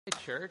Hey,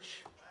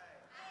 church.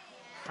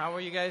 How are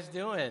you guys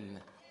doing?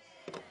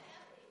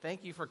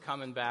 Thank you for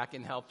coming back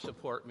and help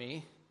support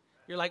me.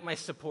 You're like my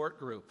support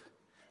group.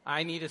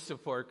 I need a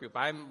support group.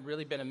 I've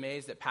really been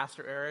amazed that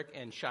Pastor Eric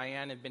and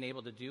Cheyenne have been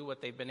able to do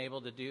what they've been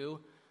able to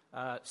do.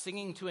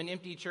 Singing to an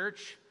empty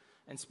church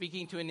and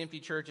speaking to an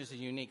empty church is a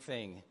unique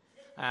thing.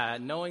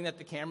 Knowing that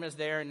the camera's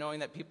there and knowing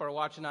that people are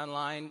watching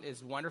online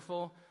is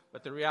wonderful,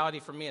 but the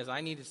reality for me is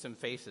I needed some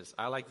faces.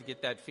 I like to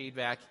get that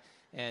feedback.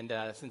 And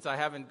since I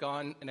haven't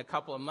gone in a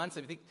couple of months,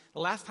 I think the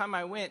last time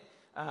I went,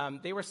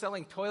 they were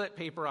selling toilet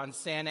paper on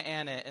Santa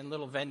Ana in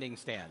little vending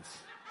stands,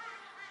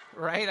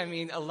 right? I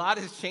mean, a lot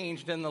has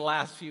changed in the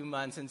last few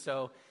months, and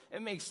so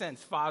it makes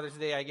sense. Father's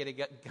Day, I get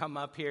to come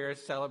up here,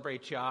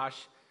 celebrate Josh.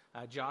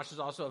 Josh is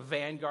also a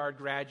Vanguard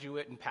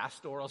graduate in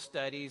pastoral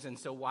studies, and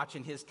so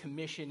watching his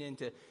commission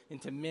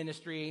into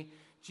ministry.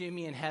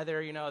 Jimmy and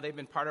Heather, they've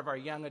been part of our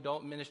young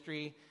adult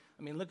ministry.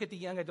 I mean, look at the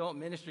young adult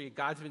ministry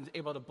God's been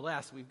able to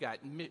bless. We've got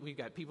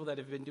people that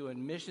have been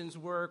doing missions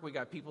work. We've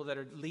got people that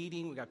are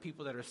leading. We've got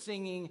people that are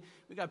singing.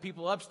 We've got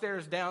people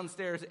upstairs,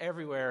 downstairs,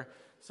 everywhere.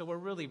 So we're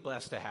really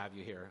blessed to have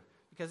you here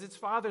because it's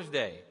Father's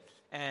Day.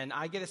 And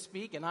I get to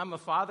speak, and I'm a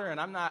father, and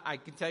I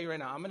can tell you right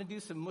now, I'm going to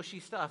do some mushy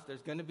stuff.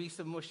 There's going to be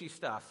some mushy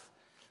stuff.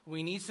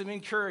 We need some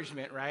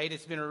encouragement, right?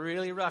 It's been a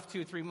really rough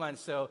 2-3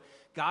 months. So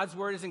God's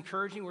word is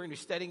encouraging. We're going to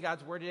be studying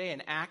God's word today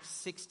in Acts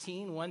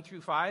 16,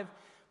 1-5.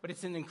 But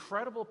it's an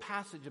incredible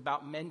passage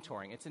about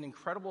mentoring. It's an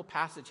incredible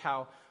passage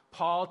how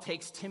Paul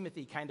takes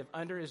Timothy kind of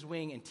under his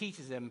wing and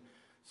teaches him.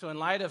 So in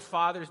light of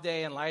Father's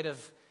Day, in light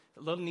of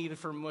a little needed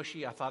for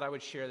mushy, I thought I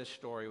would share this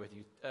story with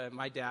you.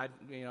 My dad,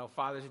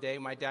 Father's Day,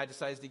 my dad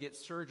decides to get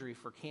surgery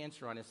for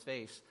cancer on his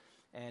face.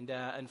 And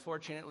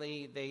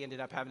unfortunately, they ended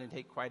up having to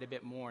take quite a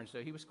bit more. And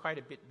so he was quite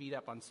a bit beat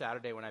up on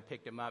Saturday when I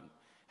picked him up.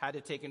 Had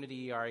to take him to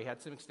the ER. He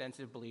had some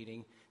extensive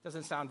bleeding.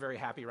 Doesn't sound very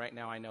happy right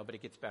now, I know, but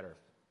it gets better.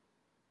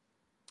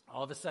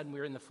 All of a sudden, we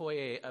were in the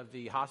foyer of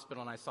the hospital,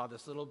 and I saw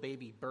this little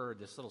baby bird,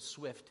 this little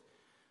swift,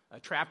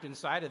 trapped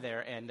inside of there.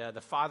 And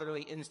the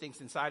fatherly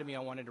instincts inside of me, I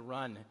wanted to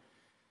run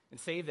and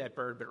save that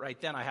bird. But right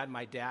then, I had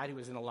my dad, who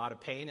was in a lot of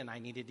pain, and I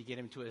needed to get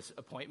him to his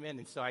appointment.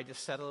 And so I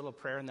just said a little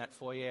prayer in that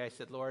foyer. I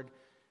said, Lord,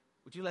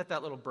 would you let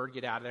that little bird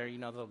get out of there? The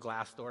little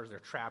glass doors, they're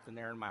trapped in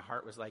there. And my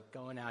heart was like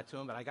going out to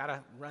him. But I got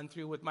to run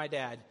through with my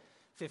dad.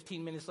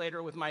 15 minutes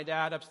later, with my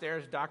dad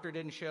upstairs, doctor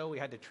didn't show. We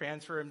had to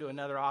transfer him to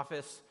another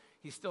office.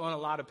 He's still in a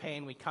lot of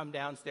pain. We come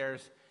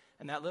downstairs,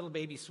 and that little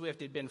baby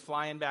Swift had been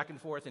flying back and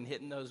forth and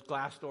hitting those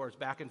glass doors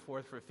back and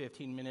forth for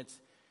 15 minutes.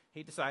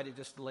 He decided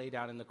just to lay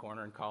down in the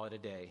corner and call it a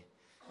day.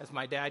 As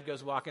my dad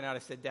goes walking out, I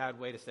said, Dad,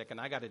 wait a second.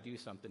 I got to do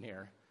something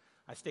here.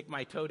 I stick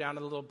my toe down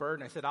to the little bird,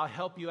 and I said, I'll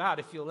help you out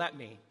if you'll let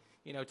me.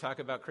 Talk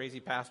about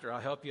crazy pastor.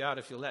 I'll help you out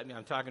if you'll let me.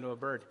 I'm talking to a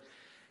bird.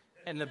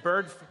 And the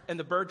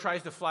bird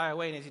tries to fly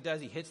away, and as he does,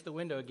 he hits the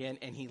window again,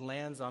 and he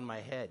lands on my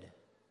head.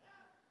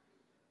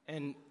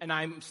 And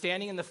I'm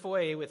standing in the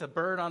foyer with a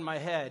bird on my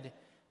head,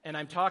 and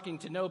I'm talking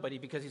to nobody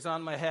because he's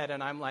on my head,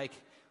 and I'm like,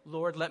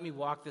 Lord, let me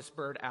walk this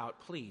bird out,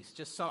 please.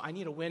 I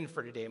need a win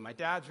for today. My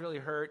dad's really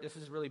hurt. This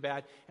is really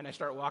bad. And I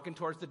start walking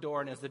towards the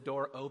door, and as the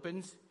door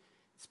opens,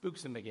 it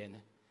spooks him again.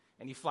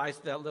 And he flies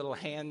to that little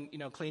hand,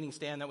 cleaning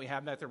stand that we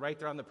have back there, right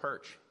there on the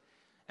perch.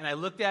 And I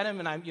looked at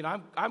him,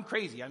 and I'm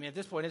crazy. I mean, at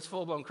this point, it's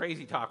full-blown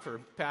crazy talk for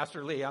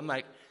Pastor Lee. I'm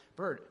like,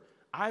 Bird,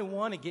 I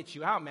want to get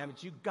you out, man,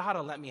 but you got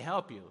to let me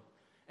help you.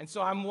 And so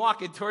I'm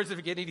walking towards him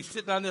again, and he's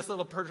sitting on this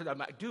little perch. I'm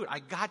like, dude, I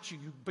got you,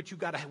 but you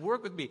got to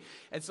work with me.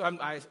 And so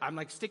I'm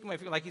like sticking my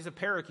finger like he's a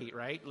parakeet,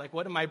 right? Like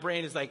what in my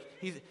brain is like,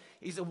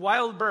 he's a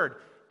wild bird.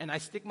 And I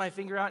stick my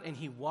finger out, and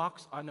he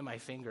walks onto my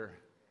finger.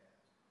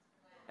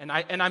 And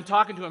I'm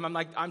talking to him.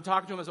 I'm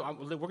talking to him. So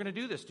we're going to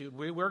do this, dude.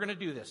 We're going to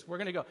do this. We're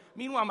going to go.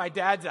 Meanwhile, my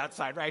dad's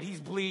outside, right? He's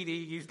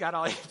bleeding. He's got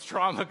all his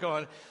trauma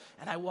going.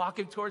 And I walk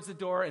him towards the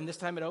door, and this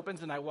time it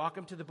opens, and I walk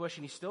him to the bush,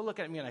 and he's still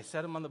looking at me, and I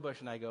set him on the bush,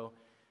 and I go,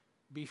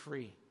 be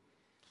free.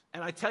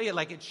 And I tell you,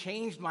 it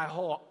changed my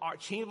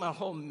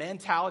whole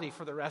mentality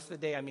for the rest of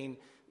the day. I mean,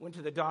 went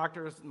to the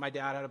doctors. My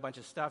dad had a bunch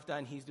of stuff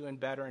done. He's doing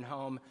better at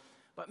home.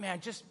 But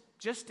man,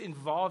 just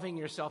involving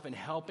yourself and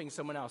helping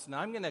someone else. Now,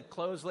 I'm going to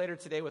close later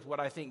today with what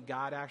I think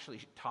God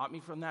actually taught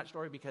me from that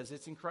story, because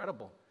it's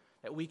incredible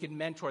that we could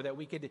mentor, that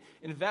we could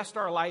invest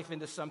our life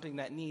into something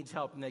that needs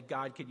help and that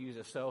God could use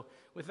us. So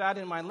with that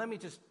in mind, let me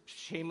just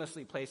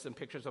shamelessly play some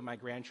pictures of my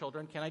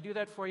grandchildren. Can I do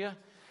that for you?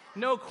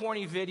 No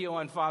corny video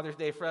on Father's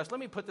Day for us. Let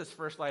me put this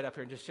first light up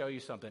here and just show you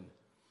something.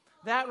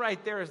 That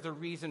right there is the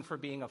reason for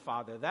being a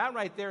father. That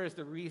right there is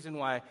the reason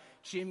why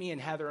Jimmy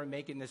and Heather are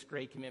making this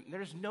great commitment.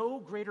 There's no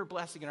greater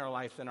blessing in our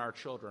life than our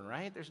children,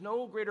 right? There's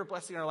no greater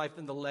blessing in our life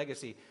than the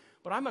legacy.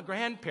 But I'm a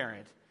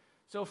grandparent.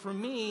 So for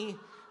me,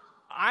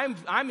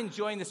 I'm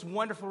enjoying this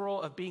wonderful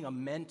role of being a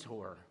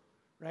mentor.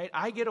 Right?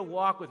 I get to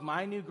walk with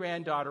my new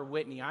granddaughter,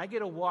 Whitney. I get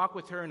to walk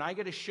with her, and I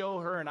get to show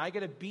her, and I get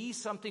to be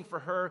something for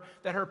her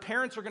that her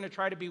parents are going to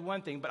try to be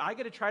one thing, but I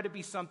get to try to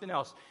be something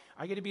else.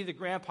 I get to be the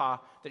grandpa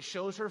that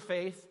shows her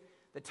faith,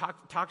 that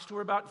talks to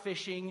her about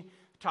fishing,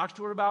 talks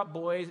to her about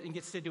boys, and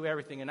gets to do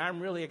everything. And I'm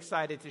really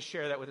excited to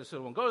share that with this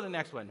little one. Go to the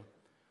next one.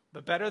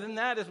 But better than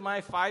that is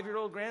my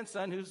 5-year-old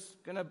grandson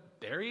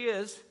there he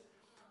is.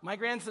 My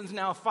grandson's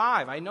now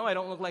 5. I know I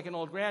don't look like an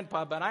old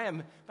grandpa, but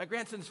my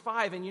grandson's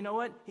 5, and you know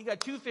what? He got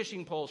 2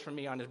 fishing poles from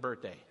me on his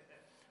birthday.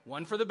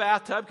 One for the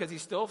bathtub, because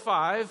he's still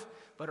 5,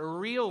 but a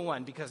real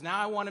one, because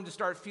now I want him to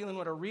start feeling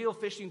what a real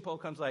fishing pole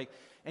comes like.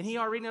 And he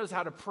already knows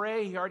how to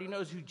pray. He already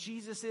knows who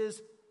Jesus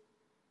is.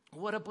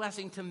 What a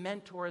blessing to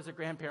mentor as a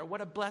grandparent. What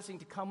a blessing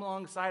to come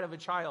alongside of a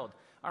child.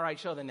 All right,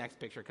 show the next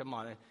picture. Come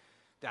on.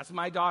 That's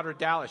my daughter,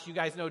 Dallas. You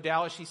guys know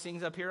Dallas. She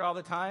sings up here all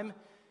the time.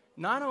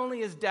 Not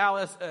only is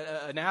Dallas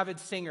an avid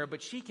singer,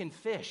 but she can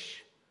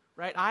fish,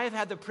 right? I have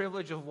had the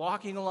privilege of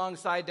walking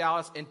alongside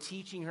Dallas and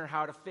teaching her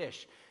how to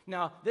fish.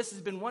 Now, this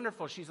has been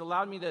wonderful. She's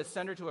allowed me to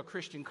send her to a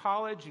Christian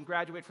college and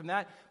graduate from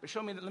that. But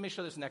let me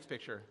show this next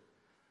picture.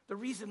 The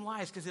reason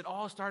why is because it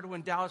all started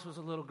when Dallas was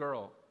a little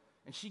girl.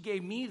 And she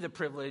gave me the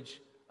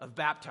privilege of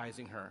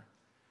baptizing her.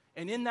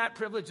 And in that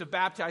privilege of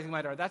baptizing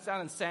my daughter, that's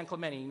down in San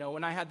Clemente. You know,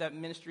 when I had that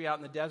ministry out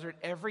in the desert,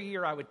 every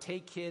year I would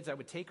take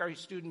our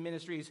student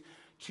ministries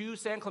to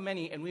San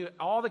Clemente, and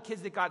all the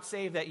kids that got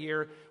saved that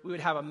year, we would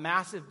have a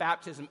massive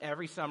baptism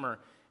every summer.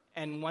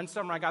 And one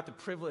summer I got the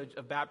privilege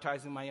of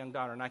baptizing my young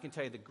daughter. And I can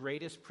tell you the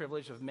greatest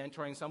privilege of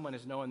mentoring someone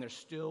is knowing they're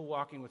still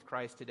walking with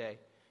Christ today.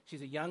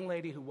 She's a young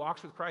lady who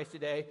walks with Christ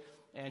today,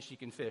 and she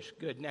can fish.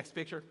 Good. Next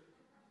picture.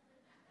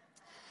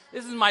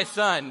 This is my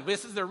son.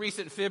 This is the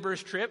recent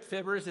Fibbers trip.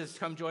 Fibbers has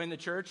come join the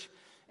church.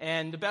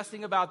 And the best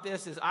thing about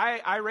this is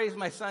I raised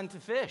my son to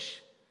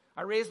fish.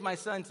 I raised my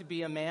son to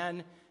be a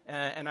man,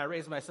 and I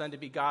raised my son to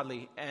be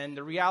godly. And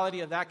the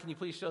reality of that, can you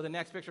please show the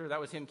next picture? That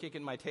was him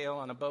kicking my tail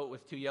on a boat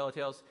with 2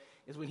 yellowtails,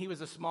 is when he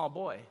was a small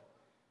boy.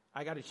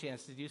 I got a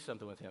chance to do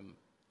something with him.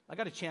 I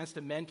got a chance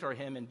to mentor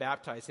him and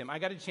baptize him. I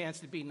got a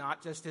chance to be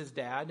not just his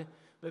dad,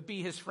 but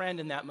be his friend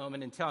in that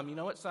moment and tell him, you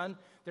know what, son?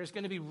 There's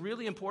going to be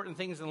really important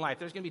things in life.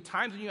 There's going to be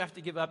times when you have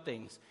to give up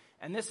things.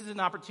 And this is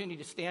an opportunity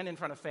to stand in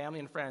front of family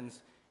and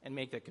friends and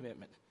make that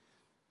commitment.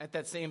 At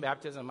that same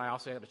baptism, I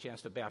also had a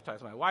chance to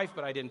baptize my wife,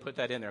 but I didn't put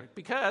that in there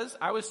because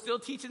I was still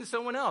teaching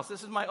someone else.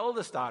 This is my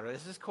oldest daughter.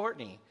 This is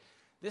Courtney.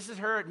 This is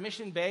her at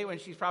Mission Bay when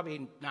she's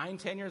probably 9,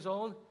 10 years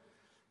old.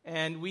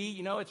 And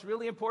it's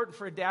really important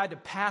for a dad to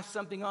pass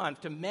something on,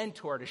 to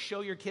mentor, to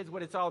show your kids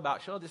what it's all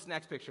about. Show this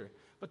next picture.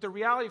 But the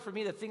reality for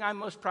me, the thing I'm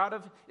most proud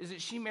of, is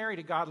that she married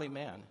a godly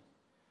man.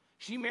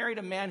 She married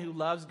a man who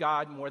loves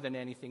God more than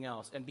anything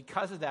else. And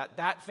because of that,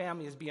 that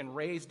family is being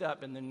raised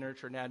up in the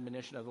nurture and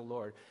admonition of the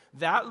Lord.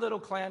 That little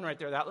clan right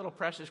there, that little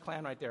precious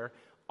clan right there,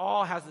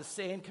 all has the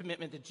same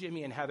commitment that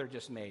Jimmy and Heather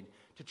just made,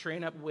 to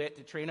train up Whit,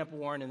 to train up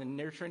Warren in the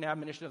nurture and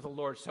admonition of the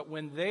Lord. So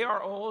when they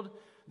are old,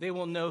 they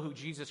will know who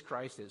Jesus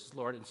Christ is,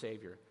 Lord and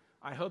Savior.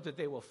 I hope that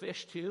they will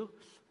fish too,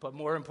 but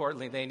more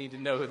importantly, they need to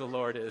know who the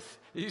Lord is.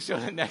 You show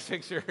the next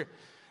picture.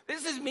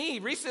 This is me.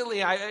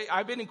 Recently,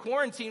 I've been in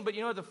quarantine, but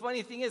the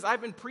funny thing is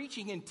I've been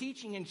preaching and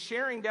teaching and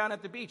sharing down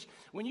at the beach.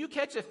 When you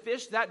catch a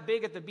fish that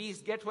big at the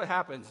beach, guess what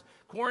happens?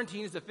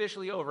 Quarantine is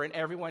officially over and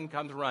everyone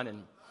comes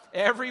running.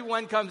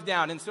 Everyone comes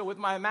down. And so with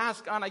my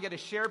mask on, I get to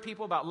share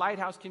people about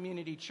Lighthouse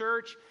Community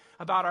Church,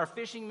 about our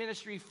fishing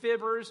ministry,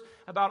 Fibbers,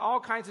 about all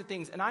kinds of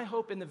things. And I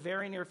hope in the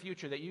very near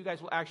future that you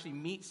guys will actually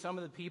meet some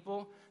of the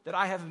people that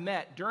I have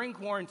met during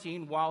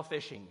quarantine while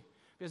fishing.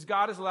 Because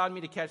God has allowed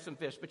me to catch some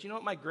fish. But you know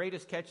what my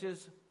greatest catch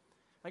is?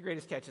 My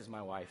greatest catch is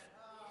my wife.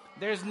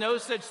 There is no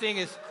such thing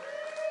as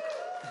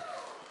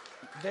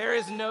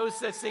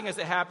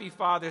a happy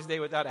Father's Day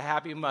without a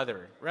happy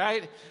mother,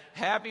 right?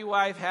 Happy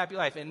wife, happy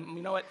life. And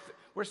you know what?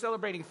 We're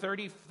celebrating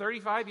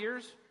 35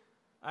 years.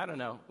 I don't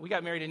know. We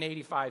got married in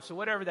 85, so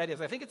whatever that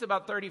is. I think it's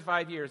about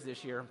 35 years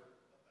this year.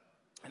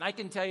 And I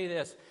can tell you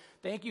this.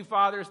 Thank you,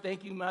 fathers.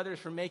 Thank you, mothers,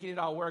 for making it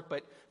all work.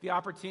 But the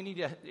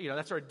opportunity to,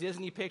 that's our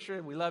Disney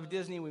picture. We love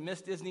Disney. We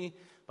miss Disney.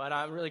 But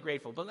I'm really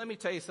grateful. But let me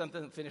tell you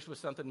something, finish with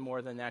something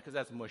more than that, because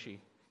that's mushy.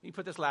 You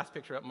put this last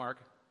picture up, Mark.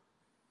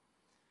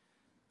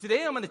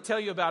 Today I'm going to tell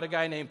you about a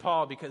guy named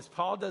Paul, because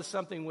Paul does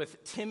something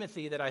with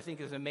Timothy that I think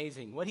is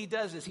amazing. What he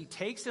does is he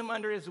takes him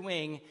under his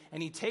wing,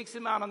 and he takes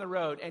him out on the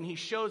road, and he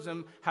shows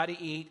him how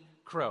to eat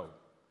crow.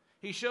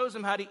 He shows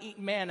him how to eat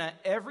manna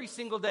every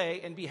single day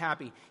and be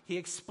happy. He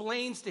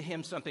explains to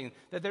him something,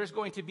 that there's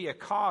going to be a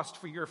cost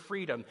for your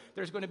freedom.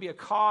 There's going to be a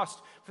cost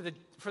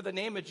for the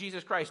name of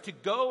Jesus Christ. To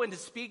go and to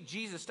speak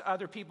Jesus to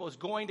other people is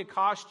going to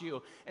cost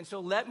you. And so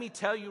let me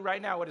tell you right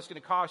now what it's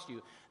going to cost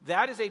you.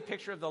 That is a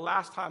picture of the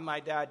last time my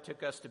dad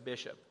took us to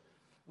Bishop.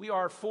 We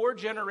are 4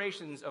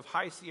 generations of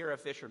High Sierra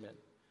fishermen.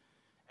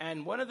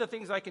 And one of the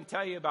things I can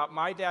tell you about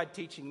my dad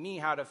teaching me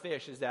how to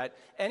fish is that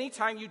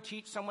anytime you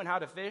teach someone how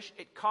to fish,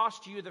 it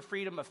costs you the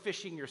freedom of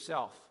fishing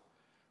yourself,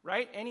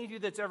 right? Any of you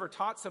that's ever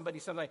taught somebody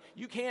something,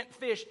 you can't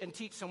fish and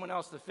teach someone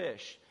else to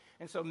fish.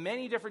 And so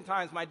many different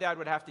times my dad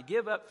would have to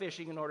give up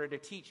fishing in order to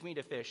teach me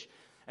to fish.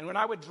 And when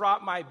I would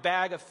drop my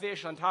bag of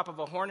fish on top of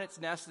a hornet's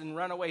nest and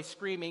run away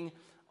screaming,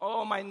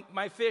 oh,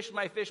 my fish,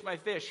 my fish, my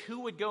fish,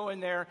 who would go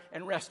in there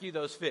and rescue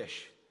those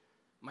fish?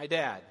 My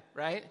dad,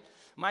 right?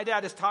 My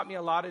dad has taught me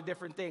a lot of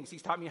different things.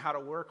 He's taught me how to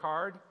work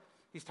hard.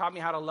 He's taught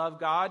me how to love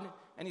God.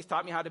 And he's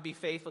taught me how to be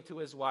faithful to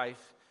his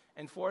wife.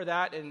 And for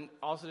that, and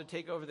also to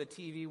take over the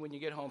TV when you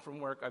get home from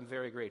work, I'm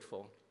very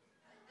grateful.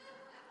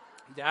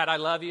 Dad, I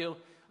love you.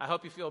 I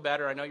hope you feel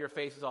better. I know your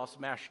face is all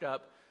smashed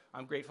up.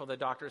 I'm grateful that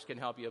doctors can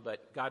help you,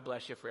 but God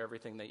bless you for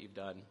everything that you've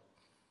done.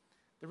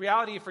 The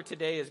reality for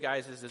today is,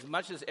 guys, is as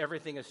much as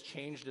everything has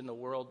changed in the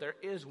world, there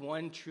is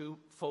one true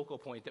focal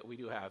point that we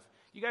do have.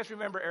 You guys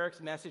remember Eric's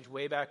message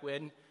way back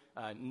when?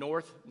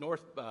 Eric,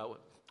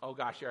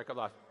 I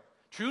lost.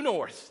 True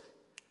North.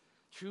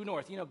 True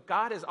North. You know,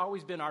 God has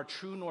always been our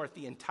true north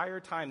the entire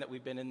time that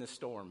we've been in this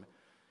storm.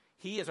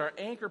 He is our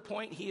anchor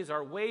point. He is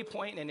our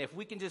waypoint. And if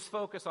we can just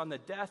focus on the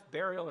death,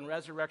 burial, and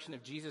resurrection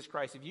of Jesus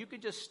Christ, if you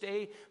could just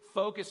stay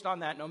focused on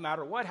that no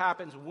matter what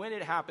happens, when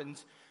it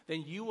happens,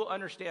 then you will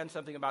understand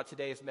something about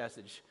today's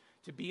message.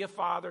 To be a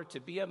father,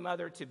 to be a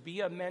mother, to be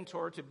a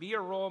mentor, to be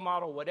a role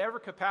model, whatever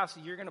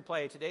capacity you're going to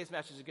play, today's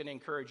message is going to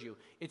encourage you.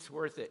 It's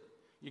worth it.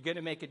 You're going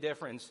to make a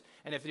difference.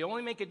 And if you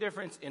only make a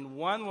difference in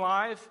one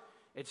life,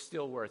 it's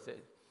still worth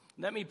it.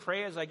 Let me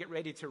pray as I get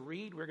ready to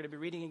read. We're going to be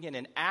reading again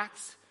in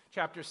Acts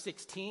chapter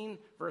 16,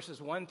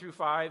 verses 1 through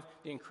 5,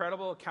 the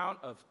incredible account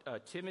of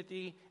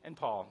Timothy and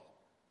Paul.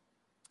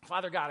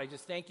 Father God, I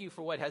just thank you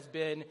for what has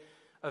been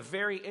a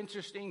very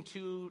interesting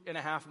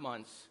 2.5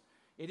 months.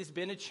 It has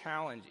been a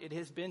challenge. It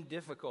has been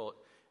difficult.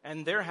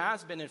 And there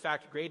has been, in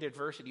fact, great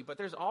adversity, but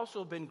there's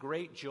also been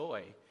great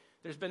joy.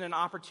 There's been an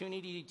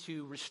opportunity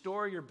to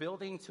restore your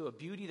building to a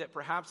beauty that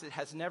perhaps it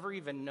has never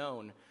even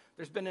known.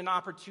 There's been an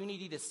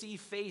opportunity to see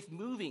faith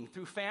moving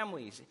through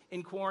families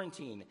in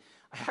quarantine.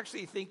 I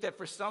actually think that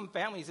for some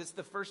families, it's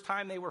the first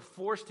time they were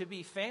forced to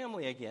be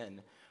family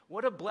again.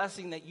 What a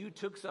blessing that you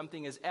took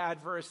something as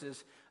adverse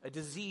as a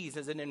disease,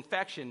 as an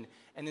infection,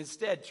 and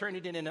instead turned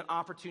it into an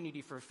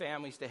opportunity for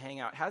families to hang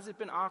out. Has it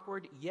been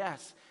awkward?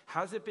 Yes.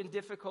 Has it been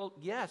difficult?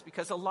 Yes,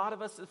 because a lot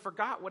of us have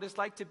forgot what it's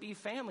like to be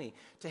family,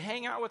 to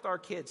hang out with our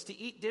kids, to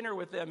eat dinner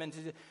with them, and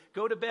to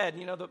go to bed.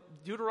 You know, the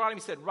Deuteronomy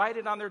said, write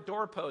it on their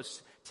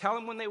doorposts. Tell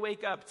them when they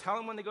wake up. Tell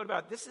them when they go to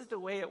bed. This is the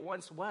way it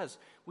once was.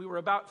 We were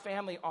about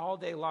family all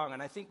day long,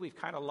 and I think we've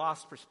kind of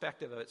lost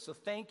perspective of it. So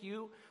thank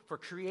you for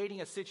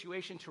creating a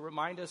situation to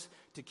remind us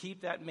to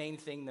keep that main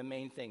thing the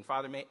main thing.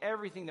 Father, may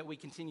everything that we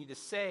continue to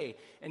say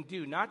and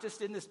do, not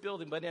just in this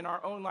building, but in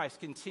our own lives,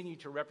 continue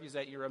to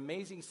represent your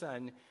amazing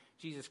Son,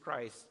 Jesus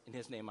Christ. In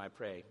his name I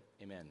pray.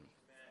 Amen.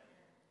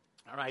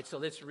 All right, so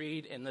let's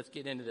read and let's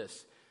get into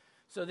this.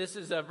 So this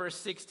is verse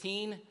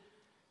 16.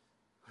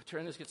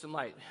 Turn this, get some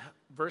light.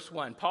 Verse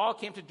 1. Paul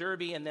came to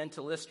Derbe and then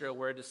to Lystra,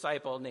 where a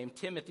disciple named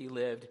Timothy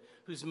lived,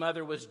 whose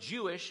mother was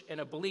Jewish and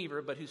a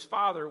believer, but whose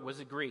father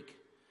was a Greek.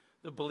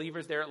 The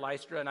believers there at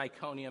Lystra and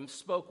Iconium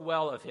spoke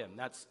well of him.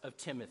 That's of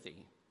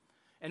Timothy.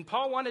 And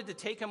Paul wanted to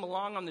take him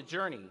along on the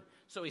journey,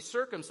 so he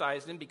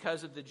circumcised him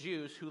because of the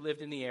Jews who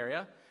lived in the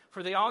area,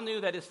 for they all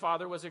knew that his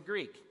father was a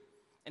Greek.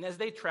 And as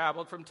they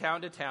traveled from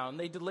town to town,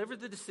 they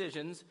delivered the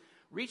decisions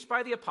reached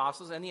by the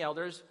apostles and the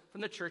elders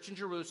from the church in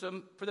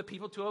Jerusalem for the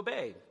people to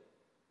obey.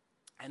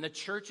 And the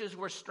churches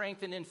were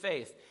strengthened in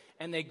faith,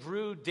 and they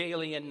grew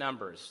daily in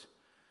numbers.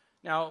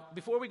 Now,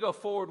 before we go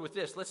forward with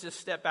this, let's just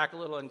step back a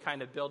little and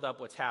kind of build up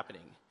what's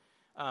happening.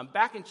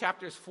 Back in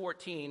chapters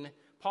 14,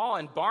 Paul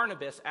and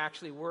Barnabas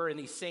actually were in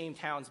these same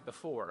towns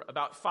before,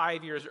 about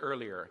 5 years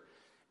earlier.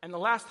 And the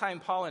last time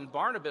Paul and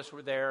Barnabas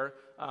were there,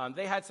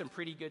 they had some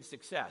pretty good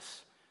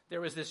success.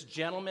 There was this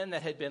gentleman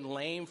that had been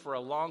lame for a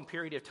long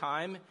period of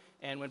time,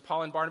 and when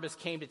Paul and Barnabas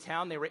came to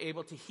town, they were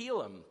able to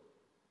heal him.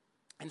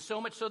 And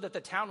so much so that the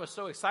town was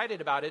so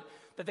excited about it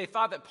that they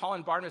thought that Paul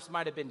and Barnabas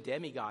might have been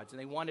demigods, and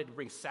they wanted to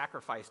bring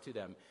sacrifice to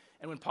them.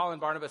 And when Paul and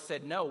Barnabas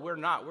said, no, we're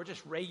not. We're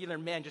just regular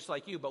men just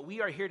like you, but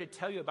we are here to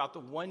tell you about the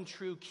one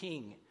true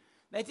king.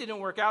 That didn't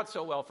work out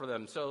so well for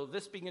them. So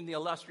this began the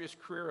illustrious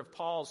career of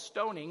Paul's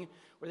stoning,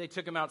 where they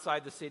took him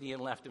outside the city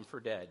and left him for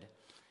dead.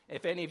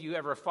 If any of you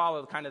ever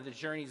followed kind of the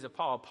journeys of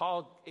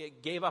Paul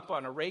gave up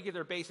on a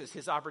regular basis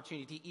his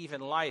opportunity to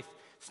even life,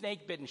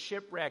 snake-bitten,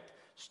 shipwrecked,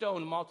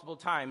 stoned multiple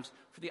times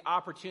for the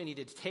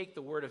opportunity to take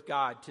the word of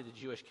God to the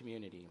Jewish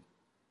community.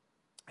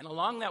 And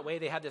along that way,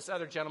 they had this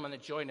other gentleman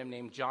that joined him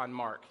named John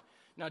Mark.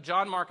 Now,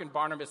 John Mark and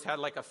Barnabas had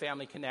like a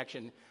family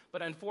connection,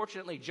 but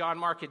unfortunately, John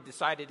Mark had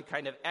decided to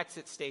kind of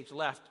exit stage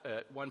left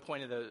at one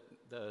point of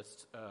the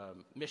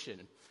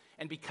mission.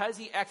 And because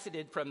he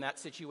exited from that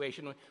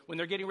situation, when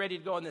they're getting ready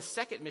to go on the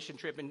second mission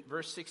trip in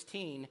verse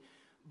 16,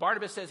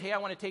 Barnabas says, hey, I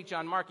want to take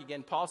John Mark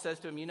again. Paul says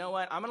to him, you know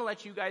what? I'm going to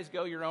let you guys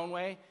go your own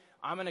way.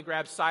 I'm going to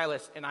grab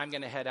Silas, and I'm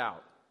going to head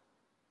out.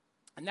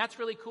 And that's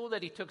really cool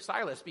that he took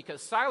Silas,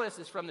 because Silas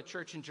is from the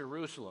church in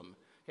Jerusalem.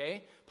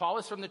 Okay? Paul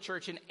is from the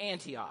church in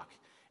Antioch.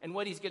 And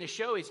what he's going to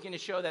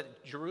show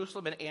that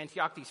Jerusalem and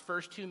Antioch, these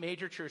first two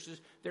major churches,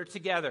 they're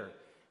together.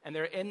 And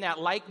they're in that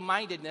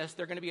like-mindedness.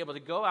 They're going to be able to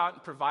go out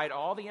and provide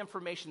all the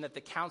information that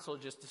the council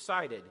just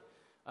decided.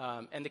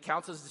 And the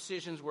council's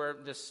decisions were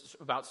this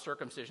about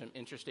circumcision,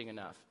 interesting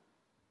enough.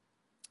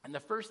 And the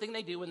first thing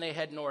they do when they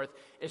head north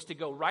is to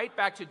go right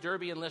back to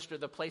Derbe and Lystra,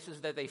 the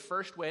places that they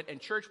first went and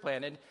church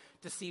planted,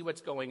 to see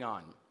what's going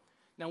on.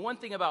 Now, one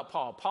thing about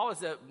Paul is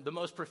the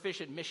most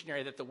proficient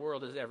missionary that the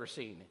world has ever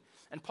seen.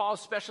 And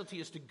Paul's specialty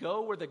is to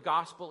go where the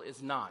gospel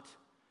is not,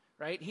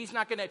 right? He's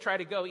not going to try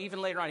to go,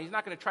 even later on, he's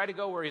not going to try to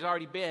go where he's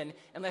already been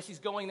unless he's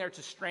going there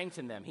to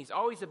strengthen them. He's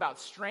always about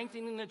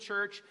strengthening the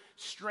church,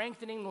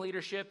 strengthening the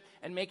leadership,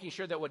 and making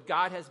sure that what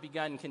God has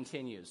begun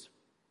continues.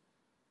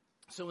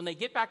 So when they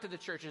get back to the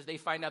churches, they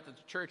find out that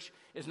the church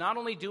is not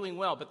only doing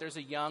well, but there's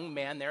a young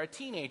man there, a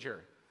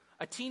teenager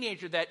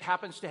that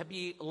happens to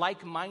be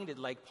like-minded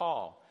like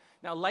Paul.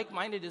 Now,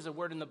 like-minded is a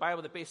word in the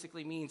Bible that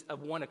basically means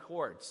of one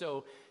accord.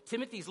 So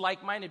Timothy's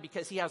like-minded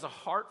because he has a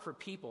heart for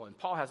people, and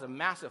Paul has a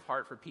massive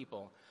heart for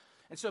people.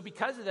 And so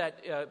because of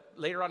that,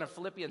 later on in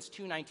Philippians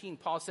 2:19,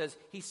 Paul says,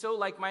 he's so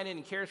like-minded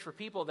and cares for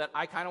people that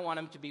I kind of want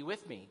him to be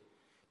with me.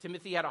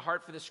 Timothy had a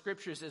heart for the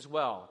scriptures as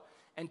well.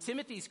 And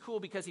Timothy's cool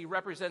because he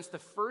represents the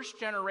first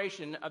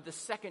generation of the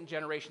second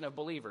generation of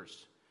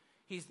believers.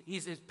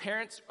 He's his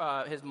parents,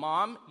 his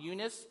mom,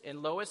 Eunice,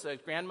 and Lois, a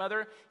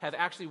grandmother, have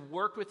actually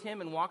worked with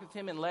him and walked with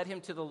him and led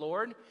him to the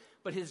Lord.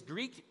 But his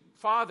Greek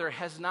father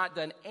has not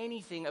done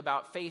anything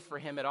about faith for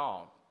him at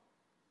all.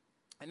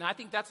 And I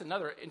think that's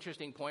another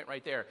interesting point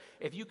right there.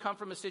 If you come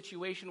from a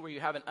situation where you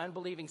have an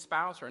unbelieving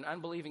spouse or an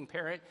unbelieving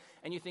parent,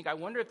 and you think, I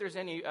wonder if there's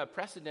any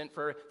precedent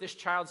for this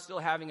child still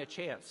having a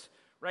chance.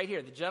 Right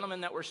here, the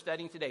gentleman that we're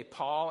studying today,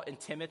 Paul and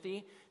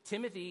Timothy.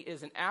 Timothy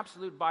is an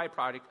absolute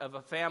byproduct of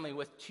a family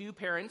with two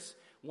parents,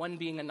 one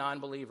being a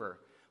non-believer.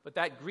 But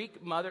that Greek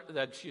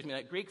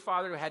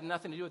father who had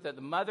nothing to do with it,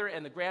 the mother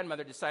and the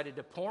grandmother decided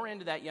to pour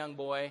into that young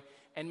boy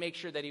and make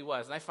sure that he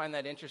was. And I find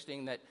that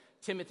interesting that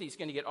Timothy's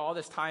going to get all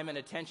this time and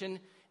attention,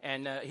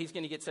 and he's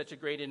going to get such a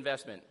great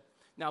investment.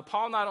 Now,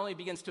 Paul not only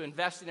begins to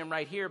invest in him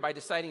right here by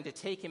deciding to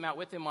take him out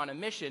with him on a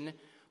mission,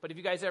 but have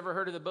you guys ever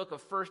heard of the book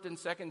of 1st and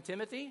 2nd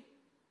Timothy?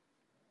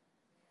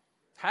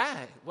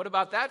 Hi, what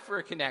about that for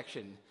a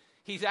connection?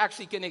 He's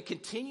actually going to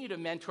continue to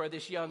mentor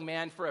this young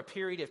man for a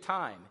period of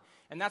time.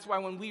 And that's why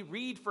when we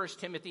read 1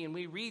 Timothy and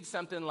we read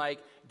something like,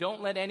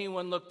 don't let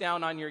anyone look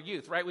down on your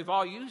youth, right? We've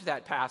all used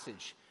that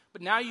passage.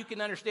 But now you can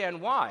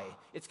understand why.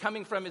 It's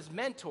coming from his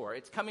mentor.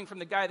 It's coming from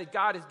the guy that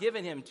God has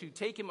given him to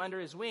take him under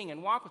his wing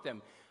and walk with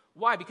him.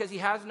 Why? Because he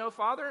has no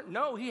father?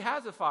 No, he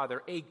has a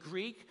father, a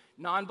Greek,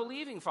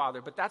 non-believing father.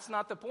 But that's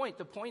not the point.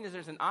 The point is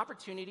there's an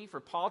opportunity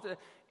for Paul to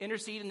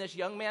intercede in this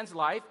young man's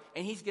life,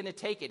 and he's going to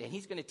take it, and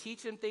he's going to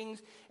teach him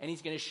things, and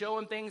he's going to show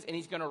him things, and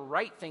he's going to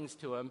write things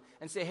to him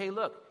and say, hey,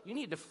 look, you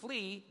need to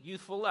flee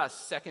youthful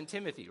lust, 2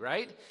 Timothy,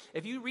 right?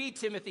 If you read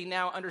Timothy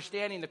now,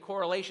 understanding the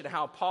correlation of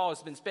how Paul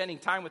has been spending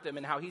time with him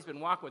and how he's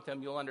been walking with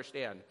him, you'll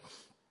understand.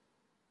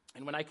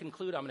 And when I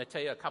conclude, I'm going to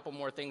tell you a couple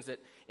more things that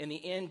in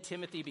the end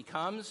Timothy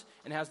becomes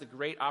and has the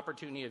great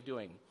opportunity of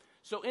doing.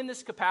 So in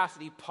this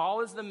capacity,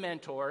 Paul is the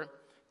mentor,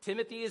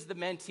 Timothy is the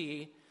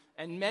mentee,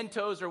 and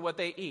Mentos are what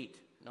they eat.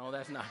 No,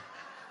 that's not.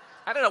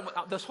 I don't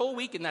know, this whole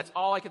weekend, that's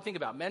all I could think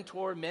about.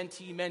 Mentor,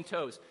 mentee,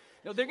 Mentos.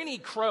 No, they're going to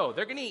eat crow.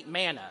 They're going to eat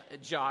manna,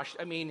 Josh.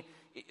 I mean,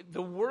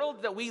 the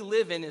world that we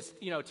live in is,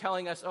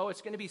 telling us, oh,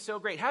 it's going to be so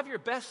great. Have your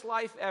best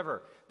life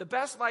ever. The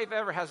best life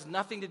ever has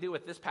nothing to do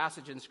with this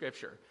passage in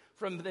Scripture.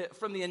 From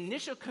the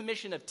initial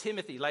commission of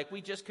Timothy, like we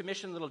just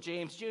commissioned little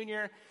James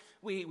Jr.,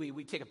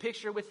 we take a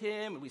picture with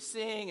him, and we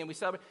sing, and we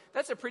celebrate.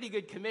 That's a pretty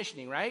good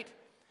commissioning, right?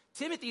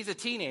 Timothy's a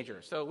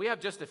teenager, so we have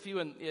just a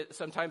few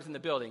sometimes in the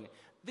building.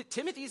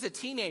 Timothy's a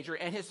teenager,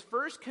 and his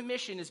first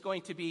commission is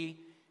going to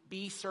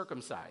be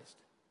circumcised.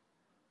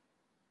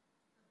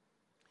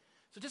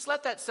 So just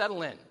let that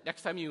settle in.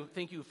 Next time you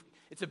think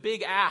it's a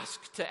big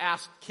ask to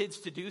ask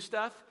kids to do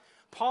stuff.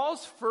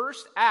 Paul's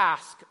first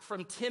ask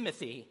from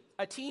Timothy,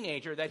 a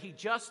teenager that he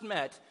just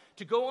met,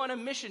 to go on a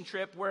mission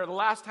trip where the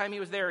last time he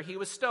was there, he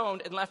was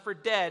stoned and left for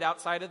dead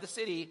outside of the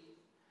city.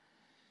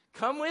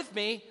 Come with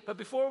me, but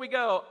before we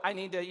go, I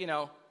need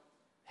to,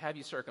 have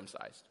you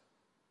circumcised.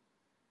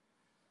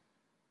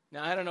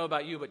 Now, I don't know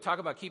about you, but talk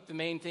about keep the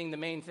main thing the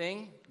main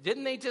thing.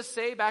 Didn't they just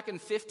say back in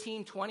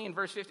 15:20 and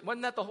verse 15,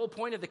 wasn't that the whole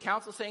point of the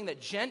council saying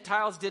that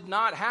Gentiles did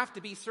not have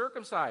to be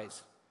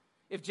circumcised?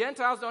 If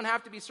Gentiles don't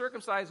have to be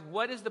circumcised,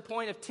 what is the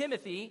point of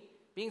Timothy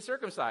being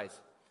circumcised?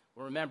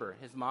 Well, remember,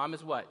 his mom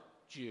is what?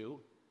 Jew,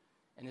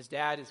 and his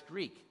dad is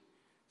Greek.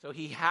 So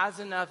he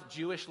has enough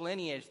Jewish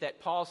lineage that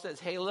Paul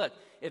says, hey, look,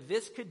 if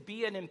this could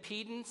be an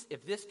impedance,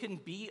 if this can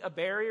be a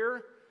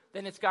barrier,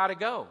 then it's got to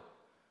go.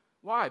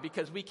 Why?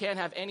 Because we can't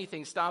have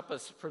anything stop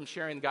us from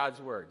sharing God's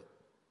word.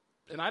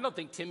 And I don't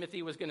think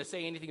Timothy was going to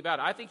say anything about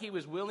it. I think he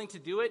was willing to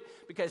do it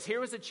because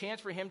here was a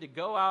chance for him to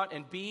go out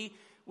and be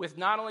with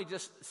not only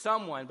just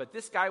someone, but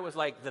this guy was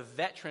like the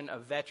veteran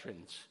of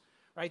veterans.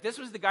 Right? This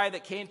was the guy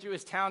that came through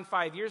his town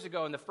 5 years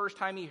ago, and the first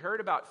time he heard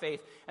about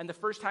faith, and the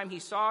first time he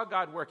saw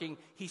God working,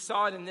 he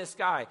saw it in this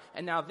guy.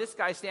 And now this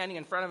guy standing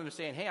in front of him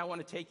saying, hey, I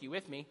want to take you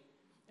with me,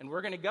 and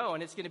we're going to go,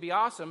 and it's going to be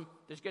awesome.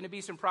 There's going to be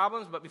some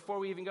problems, but before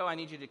we even go, I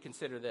need you to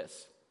consider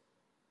this.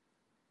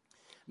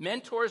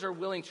 Mentors are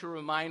willing to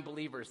remind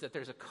believers that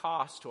there's a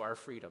cost to our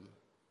freedom.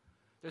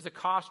 There's a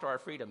cost to our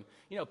freedom.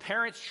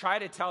 Parents try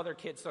to tell their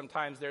kids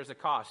sometimes there's a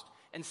cost,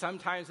 and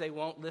sometimes they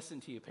won't listen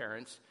to you,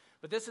 parents.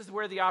 But this is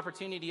where the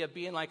opportunity of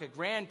being like a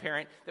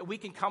grandparent, that we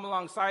can come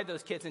alongside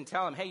those kids and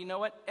tell them, hey, you know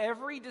what?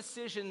 Every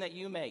decision that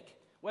you make,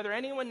 whether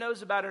anyone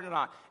knows about it or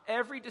not,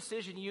 every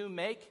decision you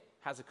make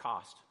has a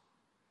cost.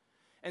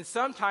 And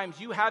sometimes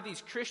you have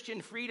these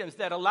Christian freedoms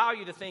that allow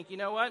you to think, you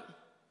know what?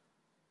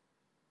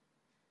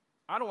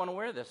 I don't want to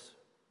wear this.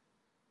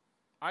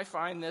 I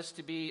find this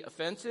to be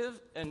offensive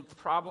and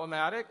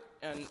problematic,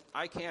 and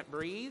I can't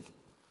breathe,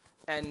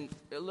 and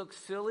it looks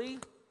silly,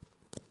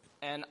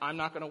 and I'm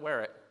not going to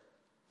wear it.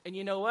 And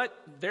you know what?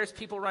 There's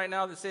people right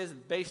now that says,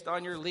 based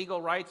on your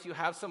legal rights, you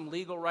have some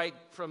legal right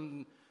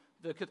from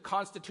the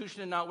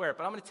Constitution to not wear it.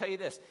 But I'm going to tell you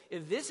this.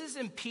 If this is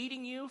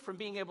impeding you from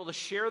being able to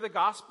share the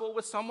gospel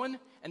with someone,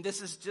 and this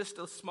is just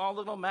a small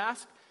little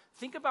mask,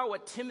 think about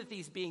what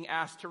Timothy's being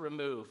asked to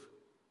remove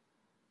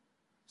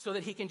so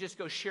that he can just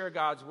go share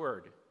God's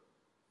word.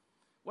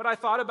 What I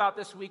thought about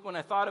this week when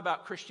I thought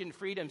about Christian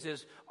freedoms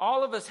is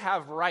all of us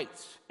have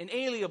rights,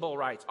 inalienable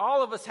rights.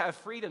 All of us have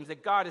freedoms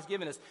that God has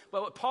given us.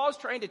 But what Paul's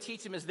trying to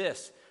teach him is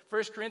this,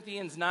 1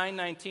 Corinthians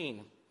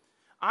 9:19.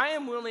 I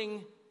am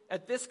willing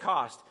at this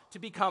cost to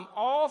become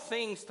all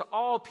things to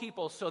all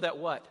people so that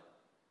what?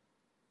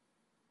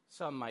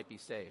 Some might be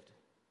saved.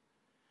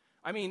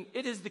 I mean,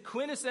 it is the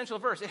quintessential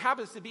verse. It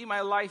happens to be my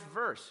life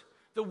verse.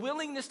 The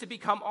willingness to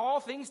become all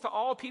things to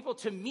all people,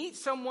 to meet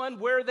someone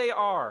where they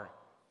are.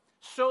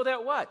 So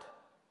that what?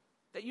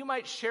 That you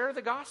might share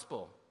the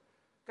gospel.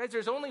 Guys,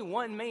 there's only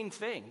one main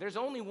thing. There's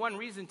only one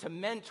reason to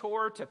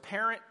mentor, to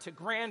parent, to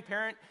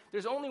grandparent.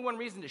 There's only one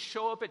reason to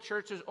show up at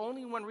church. There's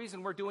only one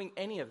reason we're doing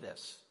any of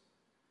this.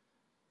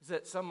 Is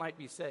that some might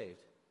be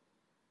saved.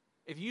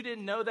 If you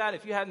didn't know that,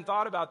 if you hadn't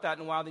thought about that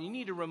in a while, then you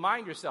need to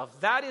remind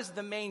yourself that is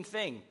the main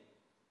thing.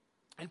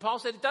 And Paul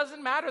said, it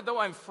doesn't matter though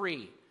I'm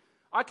free.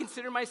 I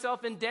consider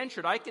myself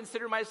indentured. I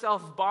consider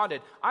myself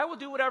bonded. I will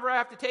do whatever I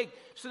have to take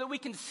so that we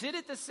can sit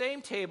at the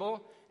same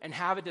table and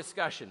have a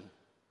discussion.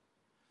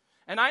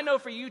 And I know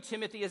for you,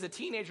 Timothy, as a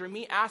teenager,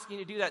 me asking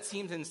you to do that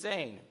seems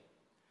insane.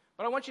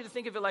 But I want you to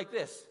think of it like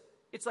this.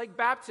 It's like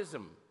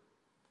baptism.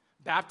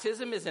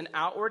 Baptism is an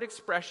outward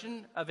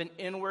expression of an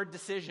inward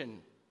decision,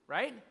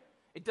 right?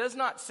 It does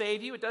not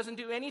save you. It doesn't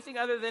do anything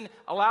other than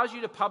allows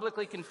you to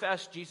publicly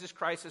confess Jesus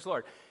Christ as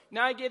Lord.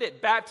 Now I get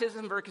it.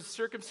 Baptism versus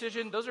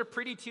circumcision, those are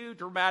pretty two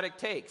dramatic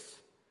takes.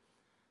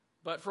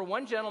 But for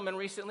one gentleman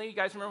recently, you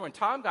guys remember when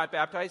Tom got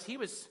baptized, he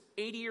was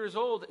 80 years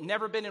old,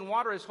 never been in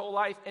water his whole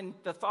life, and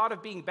the thought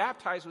of being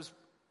baptized was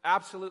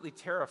absolutely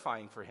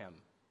terrifying for him.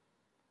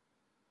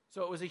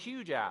 So it was a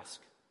huge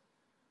ask.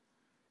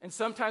 And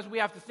sometimes we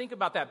have to think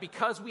about that.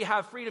 Because we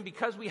have freedom,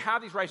 because we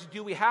have these rights,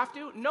 do we have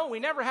to? No, we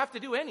never have to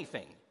do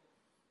anything.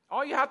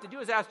 All you have to do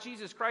is ask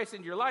Jesus Christ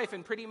into your life,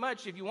 and pretty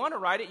much if you want to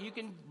write it, you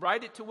can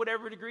write it to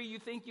whatever degree you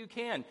think you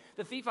can.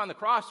 The thief on the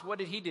cross, what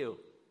did he do?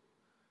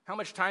 How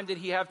much time did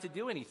he have to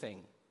do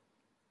anything?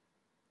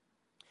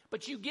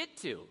 But you get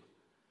to.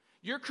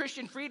 Your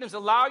Christian freedoms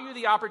allow you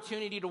the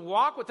opportunity to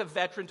walk with a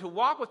veteran, to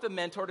walk with a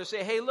mentor, to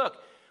say, hey, look,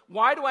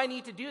 why do I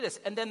need to do this?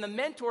 And then the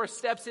mentor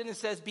steps in and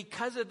says,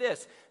 because of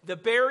this, the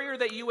barrier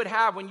that you would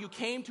have when you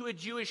came to a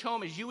Jewish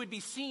home is you would be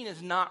seen as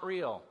not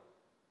real.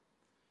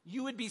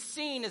 You would be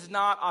seen as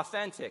not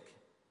authentic.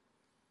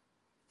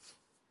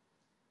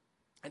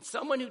 And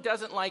someone who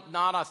doesn't like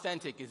not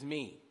authentic is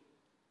me.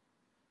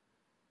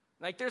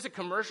 Like there's a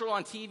commercial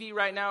on TV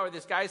right now where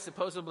this guy's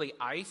supposedly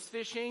ice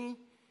fishing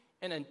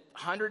in a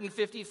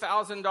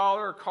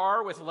 $150,000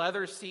 car with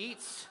leather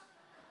seats.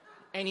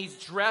 And he's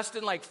dressed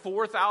in like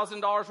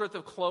 $4,000 worth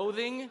of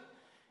clothing.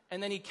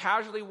 And then he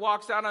casually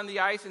walks out on the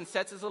ice and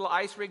sets his little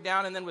ice rig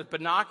down and then with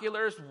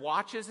binoculars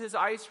watches his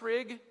ice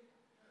rig.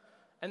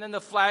 And then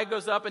the flag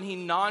goes up and he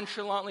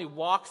nonchalantly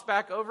walks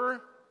back over.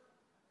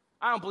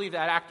 I don't believe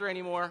that actor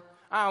anymore.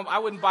 I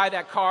wouldn't buy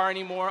that car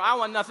anymore. I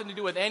want nothing to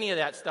do with any of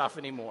that stuff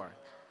anymore.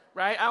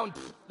 Right?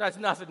 That's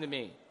nothing to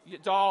me.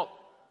 It's all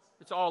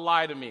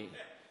lie to me.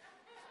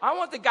 I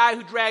want the guy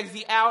who drags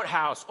the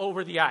outhouse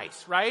over the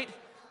ice, right?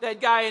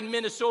 That guy in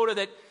Minnesota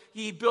that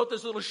he built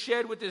this little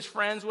shed with his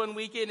friends one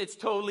weekend. It's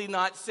totally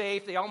not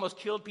safe. They almost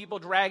killed people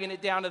dragging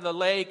it down to the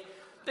lake.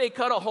 They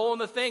cut a hole in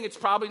the thing. It's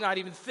probably not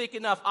even thick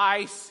enough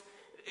ice.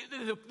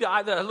 The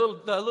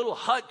little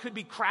hut could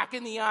be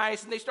cracking the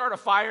ice, and they start a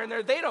fire in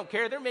there. They don't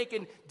care. They're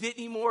making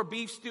Ditney Moore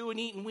beef stew and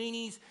eating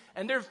weenies,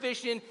 and they're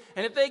fishing.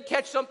 And if they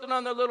catch something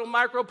on their little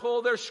micro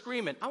pole, they're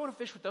screaming. I want to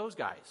fish with those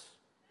guys,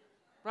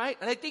 right?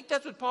 And I think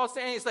that's what Paul's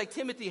saying. It's like,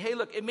 Timothy, hey,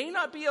 look, it may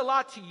not be a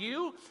lot to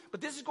you, but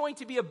this is going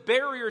to be a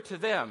barrier to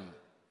them.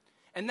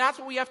 And that's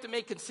what we have to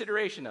make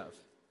consideration of.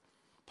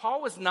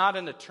 Paul was not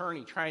an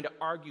attorney trying to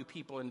argue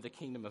people into the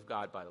kingdom of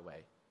God, by the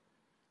way.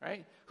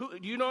 Right? Do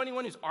you know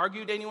anyone who's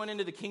argued anyone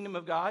into the kingdom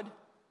of God?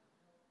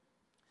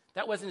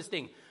 That wasn't his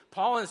thing.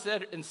 Paul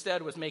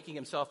instead was making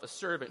himself a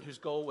servant whose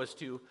goal was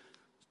to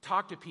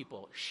talk to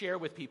people, share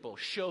with people,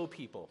 show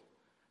people.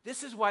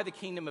 This is why the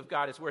kingdom of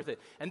God is worth it.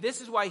 And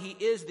this is why he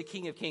is the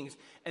King of Kings.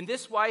 And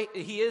this is why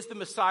he is the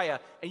Messiah.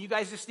 And you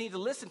guys just need to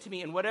listen to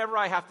me in whatever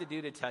I have to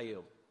do to tell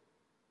you.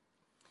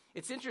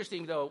 It's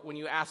interesting, though, when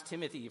you ask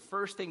Timothy,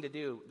 first thing to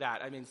do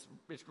that, I mean,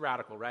 it's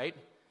radical, right?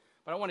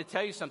 But I want to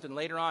tell you something.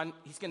 Later on,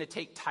 he's going to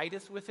take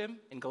Titus with him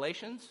in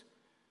Galatians.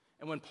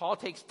 And when Paul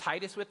takes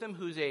Titus with him,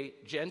 who's a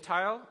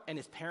Gentile, and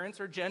his parents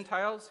are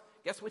Gentiles,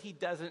 guess what he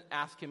doesn't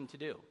ask him to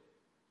do?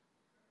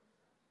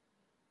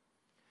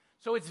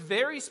 So it's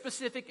very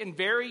specific and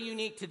very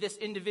unique to this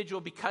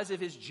individual because of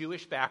his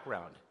Jewish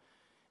background.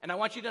 And I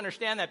want you to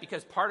understand that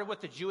because part of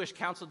what the Jewish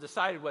council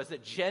decided was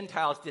that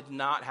Gentiles did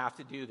not have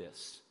to do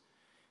this.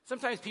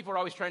 Sometimes people are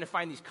always trying to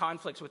find these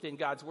conflicts within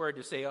God's word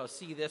to say, oh,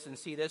 see this and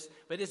see this.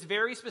 But it's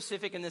very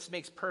specific, and this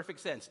makes perfect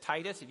sense.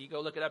 Titus, if you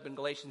go look it up in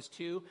Galatians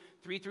 2,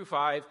 3 through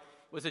 5,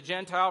 was a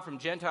Gentile from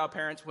Gentile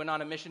parents, went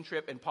on a mission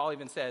trip, and Paul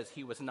even says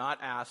he was not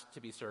asked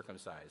to be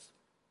circumcised.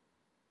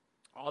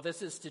 All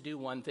this is to do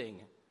one thing: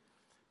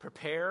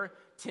 prepare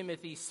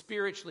Timothy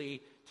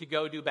spiritually to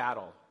go do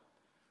battle.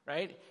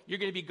 Right? You're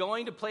going to be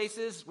going to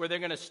places where they're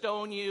going to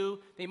stone you.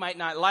 They might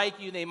not like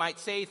you. They might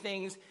say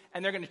things,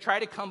 and they're going to try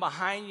to come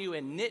behind you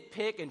and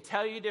nitpick and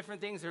tell you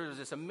different things. There was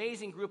this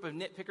amazing group of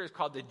nitpickers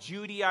called the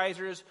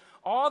Judaizers.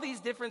 All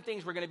these different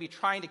things were going to be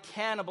trying to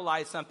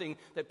cannibalize something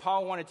that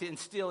Paul wanted to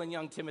instill in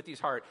young Timothy's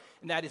heart,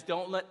 and that is,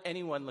 don't let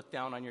anyone look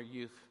down on your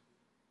youth.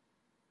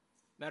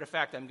 Matter of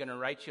fact, I'm going to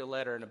write you a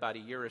letter in about a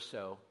year or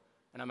so,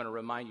 and I'm going to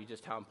remind you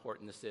just how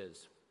important this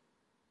is.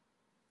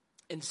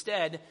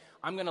 Instead,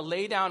 I'm going to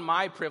lay down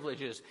my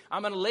privileges.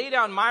 I'm going to lay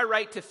down my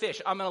right to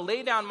fish. I'm going to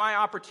lay down my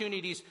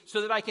opportunities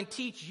so that I can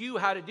teach you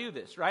how to do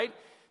this, right?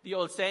 The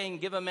old saying,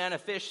 give a man a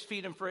fish,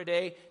 feed him for a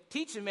day.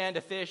 Teach a man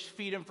to fish,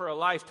 feed him for a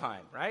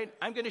lifetime, right?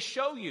 I'm going to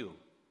show you.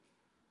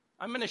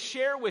 I'm going to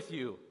share with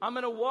you. I'm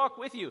going to walk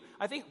with you.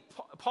 I think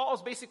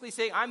Paul's basically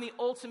saying, I'm the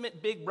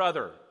ultimate big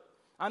brother.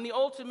 I'm the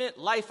ultimate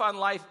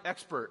life-on-life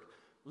expert.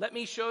 Let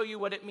me show you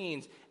what it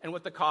means and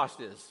what the cost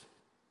is.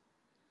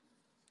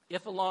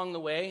 If along the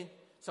way,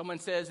 someone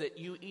says that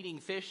you eating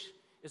fish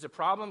is a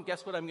problem,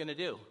 guess what I'm going to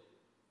do?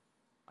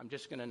 I'm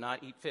just going to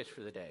not eat fish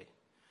for the day.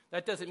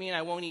 That doesn't mean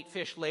I won't eat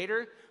fish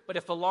later, but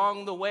if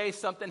along the way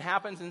something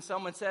happens and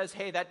someone says,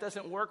 hey, that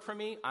doesn't work for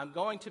me, I'm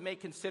going to make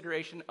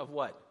consideration of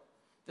what?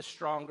 The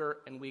stronger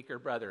and weaker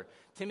brother.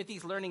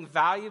 Timothy's learning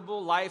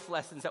valuable life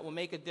lessons that will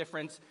make a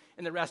difference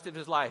in the rest of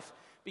his life,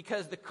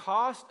 because the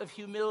cost of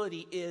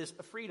humility is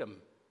a freedom.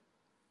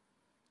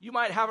 You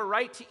might have a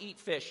right to eat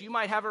fish. You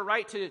might have a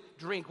right to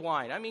drink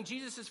wine. I mean,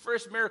 Jesus'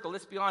 first miracle,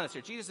 let's be honest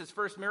here, Jesus'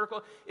 first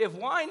miracle, if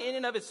wine in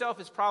and of itself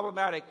is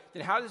problematic,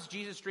 then how does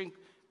Jesus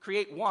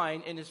create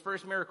wine in his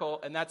first miracle?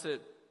 And that's a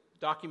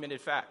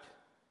documented fact.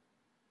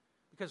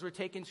 Because we're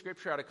taking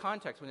Scripture out of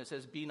context when it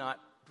says, be not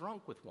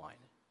drunk with wine,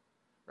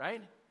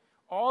 right?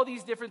 All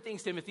these different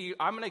things, Timothy,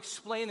 I'm going to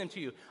explain them to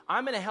you.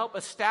 I'm going to help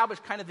establish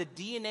kind of the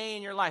DNA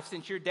in your life.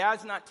 Since your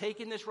dad's not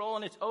taking this role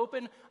and it's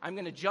open, I'm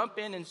going to jump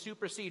in and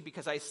supersede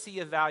because I see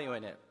a value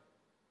in it.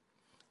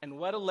 And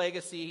what a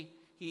legacy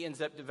he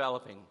ends up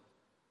developing.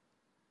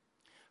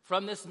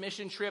 From this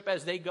mission trip,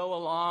 as they go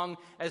along,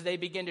 as they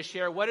begin to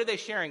share, what are they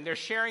sharing? They're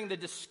sharing the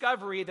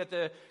discovery that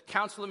the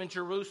council in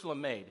Jerusalem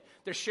made.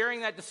 They're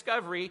sharing that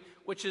discovery,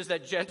 which is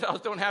that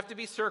Gentiles don't have to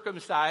be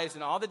circumcised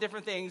and all the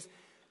different things.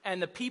 And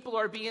the people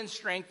are being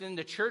strengthened,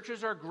 the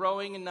churches are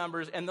growing in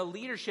numbers, and the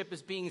leadership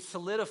is being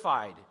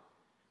solidified.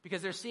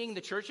 Because they're seeing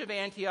the church of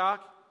Antioch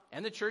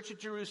and the church of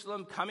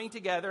Jerusalem coming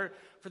together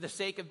for the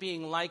sake of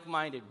being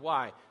like-minded.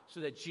 Why?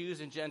 So that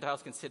Jews and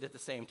Gentiles can sit at the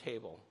same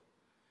table.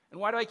 And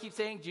why do I keep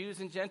saying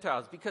Jews and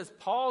Gentiles? Because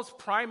Paul's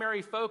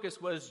primary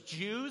focus was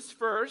Jews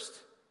first,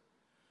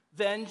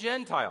 then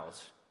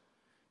Gentiles.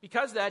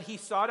 Because of that, he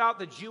sought out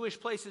the Jewish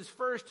places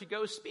first to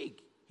go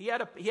speak. He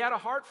had a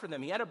heart for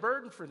them. He had a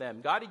burden for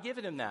them. God had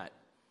given him that.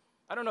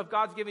 I don't know if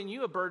God's given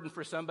you a burden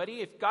for somebody.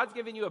 If God's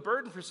given you a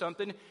burden for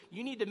something,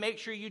 you need to make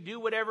sure you do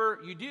whatever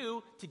you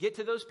do to get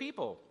to those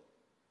people.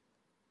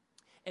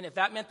 And if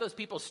that meant those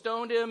people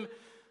stoned him,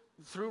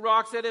 threw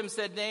rocks at him,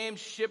 said names,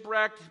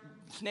 shipwrecked,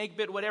 snake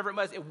bit, whatever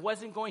it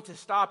wasn't going to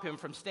stop him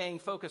from staying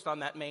focused on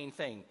that main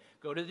thing.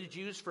 Go to the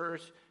Jews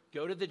first,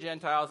 go to the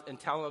Gentiles, and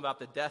tell them about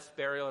the death,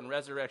 burial, and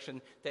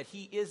resurrection, that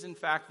he is in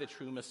fact the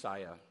true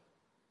Messiah.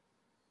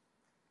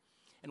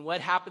 And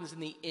what happens in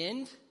the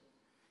end?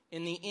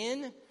 In the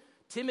end,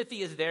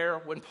 Timothy is there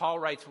when Paul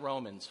writes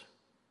Romans.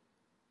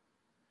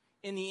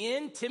 In the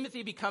end,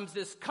 Timothy becomes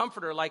this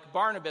comforter like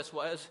Barnabas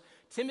was.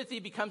 Timothy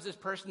becomes this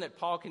person that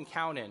Paul can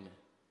count in.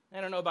 I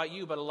don't know about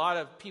you, but a lot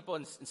of people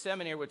in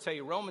seminary would tell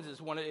you Romans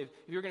is one of, if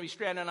you're going to be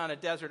stranded on a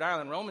desert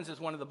island, Romans is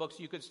one of the books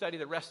you could study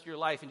the rest of your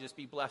life and just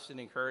be blessed and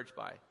encouraged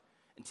by.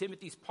 And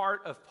Timothy's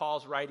part of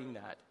Paul's writing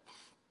that.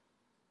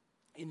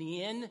 In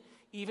the end,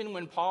 even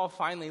when Paul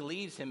finally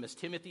leaves him, as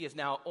Timothy is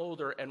now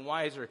older and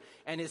wiser,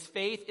 and his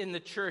faith in the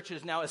church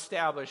is now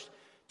established,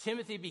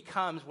 Timothy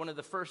becomes one of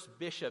the first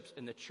bishops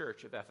in the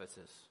church of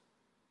Ephesus.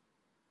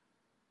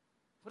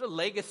 What a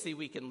legacy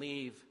we can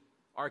leave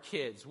our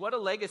kids. What a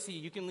legacy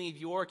you can leave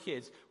your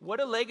kids. What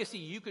a legacy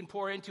you can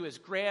pour into as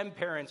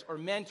grandparents or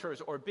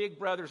mentors or big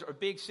brothers or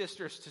big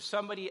sisters to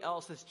somebody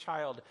else's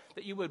child,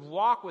 that you would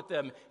walk with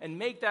them and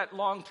make that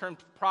long-term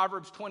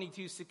Proverbs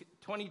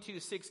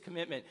 22:6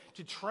 commitment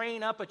to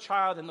train up a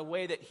child in the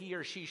way that he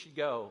or she should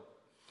go,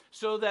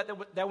 so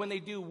that when they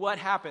do, what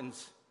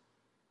happens?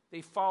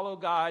 They follow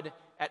God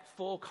at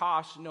full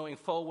cost, knowing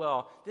full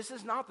well, this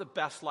is not the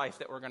best life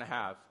that we're going to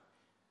have.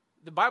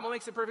 The Bible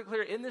makes it perfectly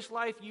clear, in this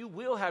life you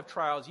will have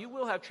trials, you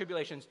will have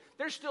tribulations.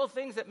 There's still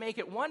things that make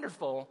it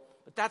wonderful,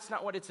 but that's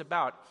not what it's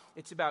about.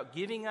 It's about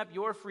giving up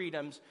your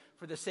freedoms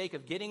for the sake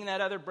of getting that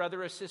other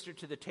brother or sister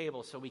to the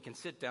table so we can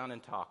sit down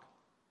and talk.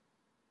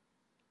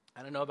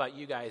 I don't know about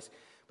you guys,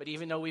 but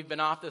even though we've been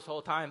off this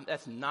whole time,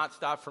 that's not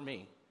stopped for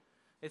me.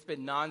 It's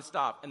been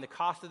nonstop, and the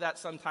cost of that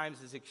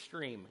sometimes is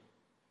extreme.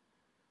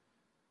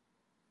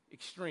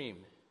 Extreme,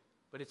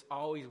 but it's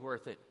always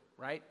worth it,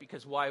 right?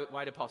 Because why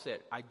did Paul say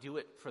it? I do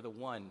it for the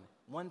one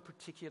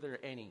particular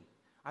any.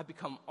 I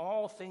become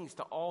all things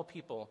to all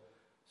people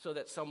so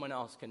that someone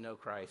else can know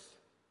Christ.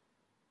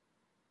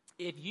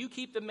 If you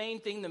keep the main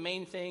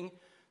thing,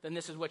 then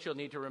this is what you'll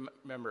need to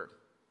remember.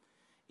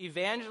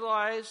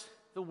 Evangelize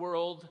the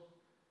world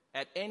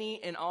at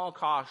any and all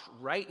costs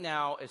right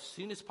now as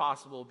soon as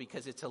possible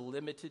because it's a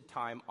limited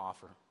time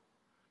offer.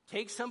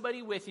 Take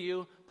somebody with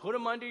you, put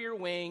them under your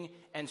wing,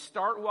 and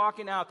start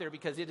walking out there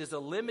because it is a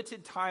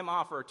limited time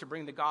offer to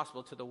bring the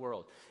gospel to the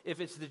world. If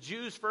it's the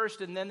Jews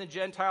first and then the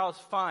Gentiles,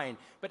 fine.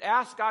 But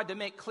ask God to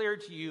make clear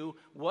to you,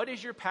 what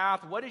is your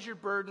path, what is your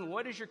burden,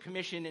 what is your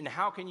commission, and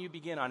how can you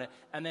begin on it?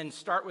 And then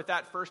start with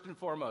that first and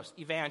foremost.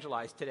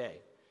 Evangelize today.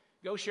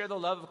 Go share the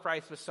love of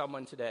Christ with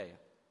someone today.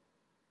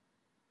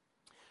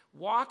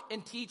 Walk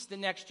and teach the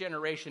next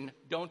generation.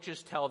 Don't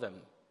just tell them.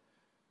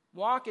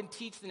 Walk and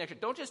teach the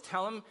next. Don't just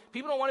tell them.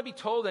 People don't want to be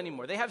told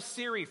anymore. They have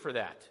Siri for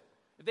that.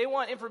 If they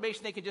want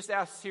information, they can just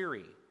ask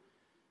Siri.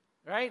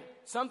 Right?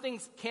 Some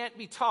things can't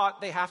be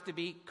taught. They have to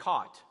be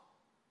caught.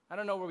 I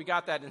don't know where we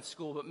got that in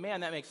school, but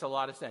man, that makes a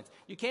lot of sense.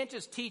 You can't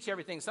just teach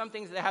everything. Some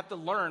things they have to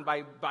learn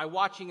by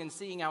watching and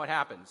seeing how it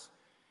happens.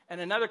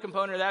 And another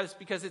component of that is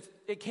because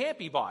it can't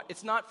be bought.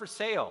 It's not for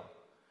sale.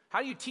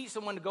 How do you teach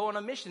someone to go on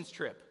a missions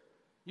trip?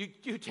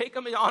 You take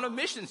them on a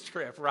missions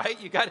trip, right?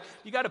 You got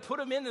to put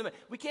them in them.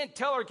 We can't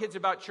tell our kids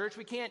about church.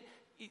 We can't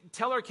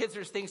tell our kids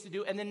there's things to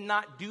do and then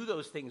not do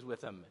those things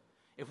with them.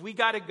 If we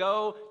got to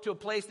go to a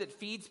place that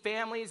feeds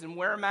families and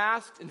wear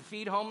masks and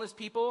feed homeless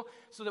people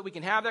so that we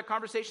can have that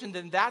conversation,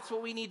 then that's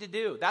what we need to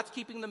do. That's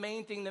keeping the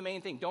main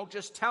thing. Don't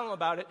just tell them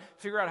about it.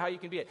 Figure out how you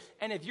can be it.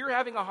 And if you're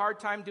having a hard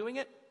time doing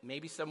it,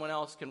 maybe someone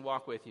else can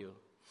walk with you.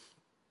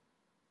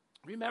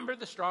 Remember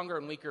the stronger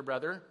and weaker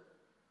brother.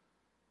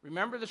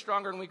 Remember the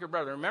stronger and weaker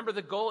brother. Remember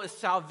the goal is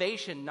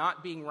salvation,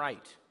 not being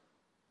right.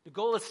 The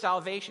goal is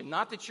salvation,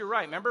 not that you're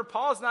right. Remember,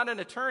 Paul's not an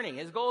attorney.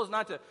 His goal is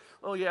not to,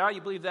 oh yeah,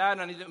 you believe that,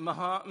 and I need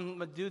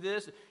to do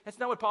this. That's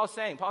not what Paul's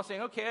saying. Paul's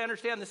saying, okay, I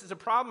understand this is a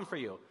problem for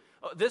you.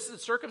 This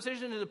is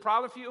circumcision is a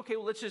problem for you. Okay,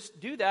 well, let's just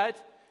do that.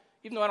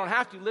 Even though I don't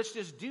have to, let's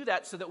just do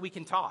that so that we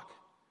can talk.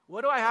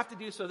 What do I have to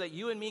do so that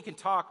you and me can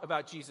talk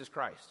about Jesus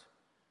Christ?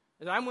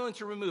 And I'm willing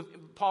to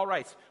remove, Paul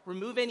writes,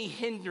 remove any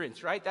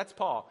hindrance, right? That's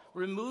Paul.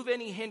 Remove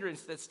any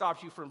hindrance that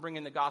stops you from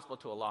bringing the gospel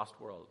to a lost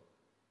world.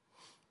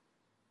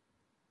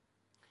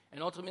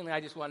 And ultimately, I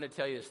just wanted to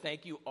tell you this.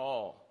 Thank you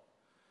all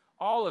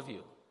of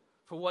you,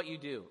 for what you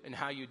do and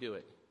how you do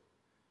it.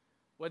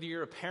 Whether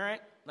you're a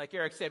parent, like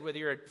Eric said, whether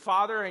you're a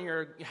father and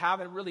you're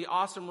having a really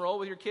awesome role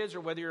with your kids,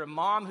 or whether you're a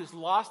mom who's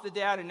lost the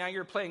dad and now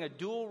you're playing a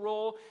dual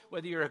role,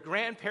 whether you're a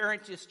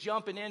grandparent just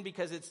jumping in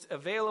because it's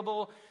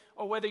available,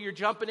 or whether you're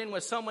jumping in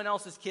with someone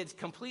else's kids,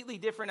 completely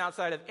different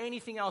outside of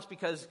anything else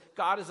because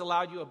God has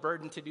allowed you a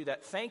burden to do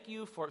that. Thank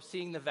you for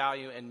seeing the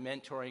value in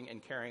mentoring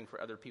and caring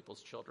for other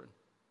people's children.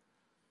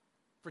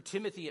 For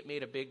Timothy, it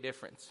made a big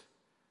difference.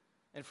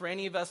 And for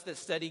any of us that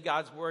study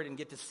God's word and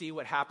get to see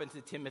what happened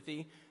to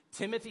Timothy,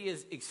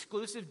 Timothy's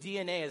exclusive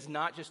DNA is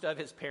not just of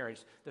his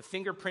parents. The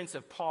fingerprints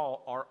of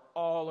Paul are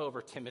all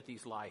over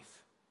Timothy's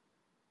life.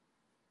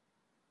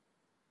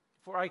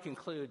 Before I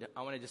conclude,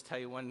 I want to just tell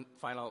you one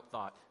final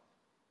thought.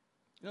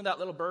 You know that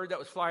little bird that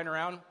was flying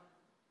around?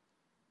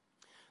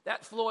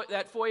 That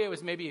foyer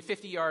was maybe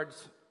 50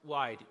 yards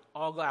wide,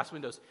 all glass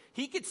windows.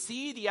 He could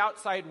see the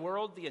outside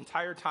world the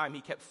entire time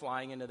he kept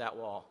flying into that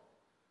wall.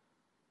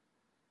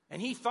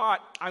 And he thought,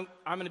 I'm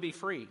going to be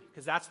free,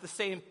 because that's the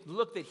same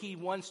look that he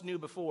once knew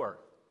before.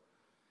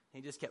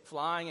 He just kept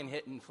flying and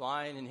hitting,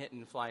 flying and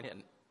hitting, flying and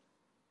hitting.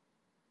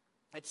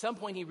 At some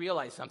point, he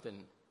realized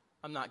something.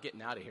 I'm not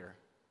getting out of here.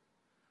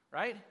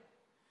 Right?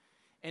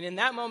 And in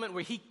that moment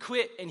where he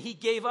quit and he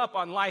gave up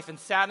on life and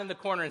sat in the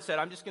corner and said,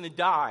 I'm just going to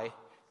die,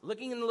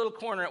 looking in the little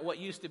corner at what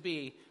used to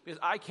be, because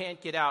I can't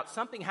get out,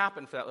 something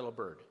happened for that little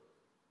bird.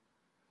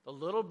 The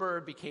little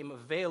bird became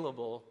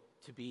available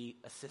to be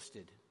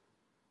assisted.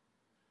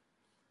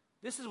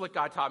 This is what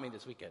God taught me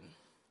this weekend.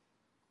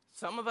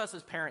 Some of us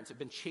as parents have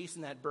been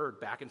chasing that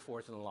bird back and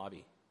forth in the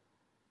lobby.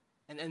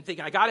 And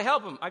thinking, I got to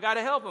help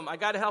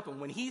him.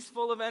 When he's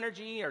full of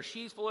energy or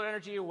she's full of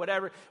energy or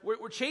whatever,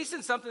 we're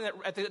chasing something that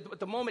at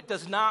the moment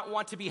does not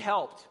want to be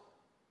helped.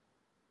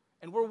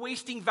 And we're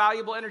wasting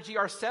valuable energy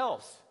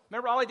ourselves.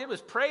 Remember, all I did was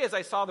pray as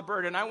I saw the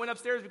bird, and I went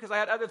upstairs because I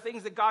had other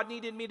things that God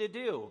needed me to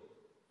do.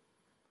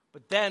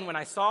 But then when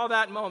I saw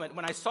that moment,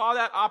 when I saw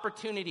that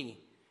opportunity,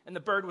 and the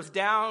bird was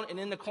down and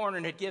in the corner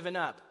and had given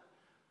up,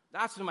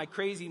 that's when my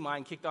crazy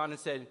mind kicked on and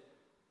said,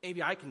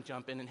 maybe I can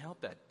jump in and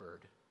help that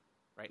bird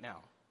right now.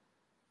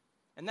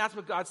 And that's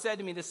what God said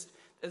to me. This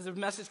is a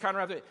message kind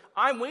of wrapped.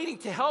 I'm waiting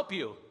to help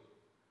you.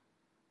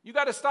 You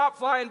got to stop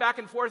flying back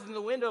and forth in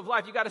the window of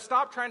life. You got to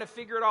stop trying to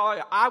figure it all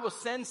out. I will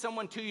send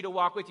someone to you to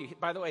walk with you.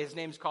 By the way, his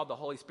name is called the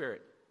Holy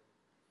Spirit.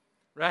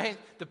 Right?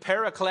 The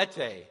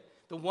Paraclete.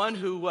 The one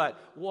who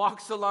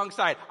walks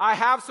alongside. I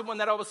have someone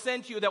that I will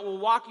send to you that will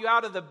walk you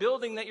out of the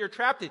building that you're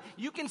trapped in.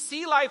 You can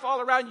see life all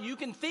around you. You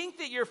can think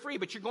that you're free,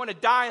 but you're going to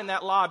die in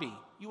that lobby.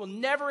 You will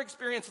never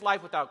experience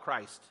life without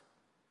Christ.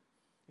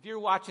 If you're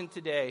watching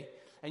today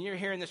and you're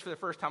hearing this for the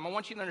first time, I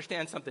want you to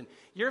understand something.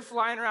 You're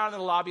flying around in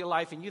the lobby of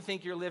life and you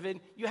think you're living.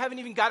 You haven't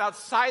even got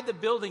outside the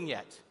building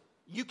yet.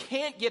 You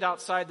can't get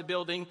outside the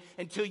building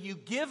until you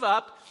give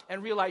up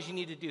and realize you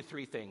need to do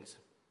three things.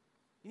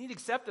 You need to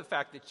accept the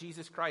fact that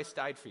Jesus Christ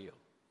died for you.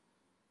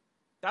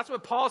 That's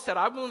what Paul said.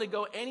 I'm willing to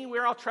go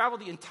anywhere. I'll travel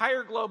the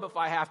entire globe if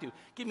I have to.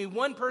 Give me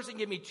one person,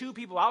 give me two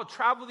people. I'll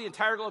travel the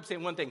entire globe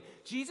saying one thing.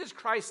 Jesus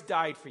Christ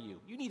died for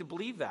you. You need to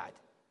believe that.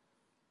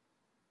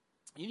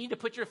 You need to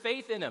put your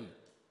faith in him.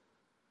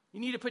 You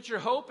need to put your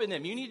hope in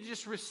him. You need to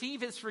just receive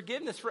his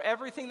forgiveness for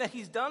everything that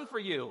he's done for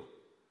you.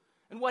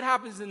 And what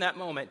happens in that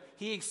moment?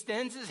 He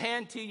extends his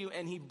hand to you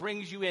and he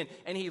brings you in.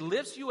 And he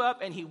lifts you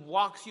up and he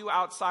walks you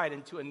outside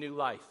into a new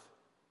life.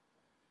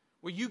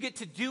 Where you get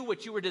to do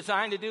what you were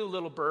designed to do,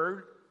 little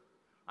bird.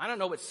 I don't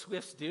know what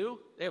swifts do.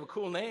 They have a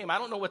cool name. I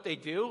don't know what they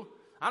do.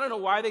 I don't know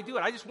why they do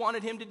it. I just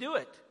wanted him to do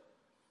it.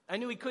 I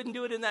knew he couldn't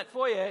do it in that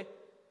foyer.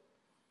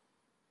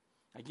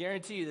 I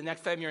guarantee you the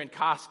next time you're in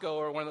Costco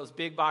or one of those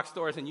big box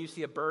stores and you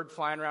see a bird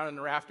flying around in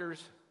the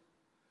rafters,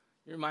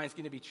 your mind's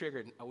going to be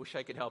triggered. I wish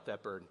I could help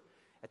that bird.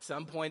 At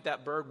some point,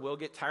 that bird will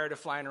get tired of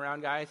flying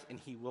around, guys, and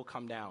he will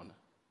come down.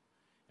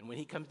 And when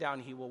he comes down,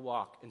 he will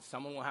walk, and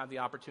someone will have the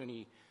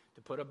opportunity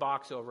to put a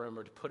box over him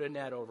or to put a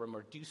net over him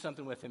or do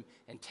something with him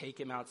and take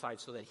him outside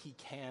so that he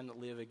can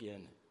live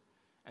again.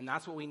 And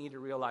that's what we need to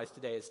realize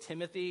today. As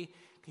Timothy,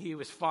 he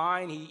was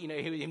fine.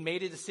 He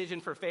made a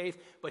decision for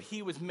faith, but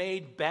he was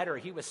made better.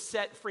 He was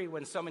set free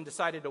when someone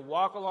decided to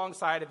walk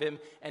alongside of him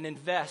and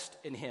invest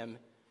in him.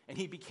 And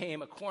he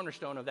became a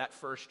cornerstone of that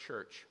first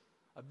church,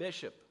 a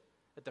bishop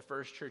at the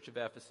first church of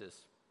Ephesus.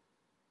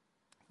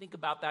 Think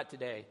about that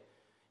today.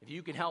 If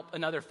you can help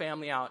another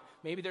family out,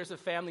 maybe there's a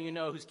family you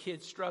know whose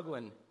kid's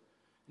struggling.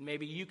 And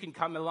maybe you can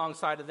come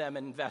alongside of them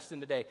and invest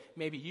in today.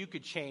 Maybe you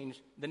could change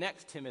the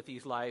next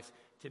Timothy's life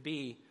to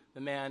be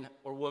the man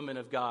or woman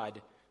of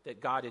God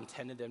that God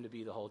intended them to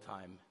be the whole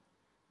time.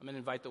 I'm going to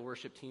invite the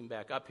worship team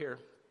back up here,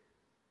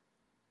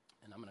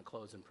 and I'm going to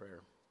close in prayer.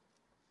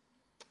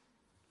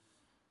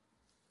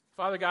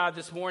 Father God,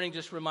 this morning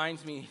just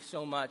reminds me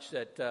so much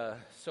that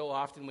so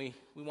often we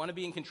want to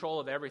be in control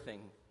of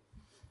everything.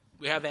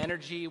 We have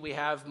energy, we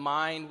have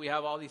mind, we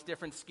have all these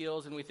different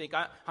skills, and we think,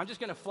 I'm just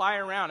going to fly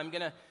around. I'm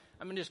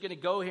just going to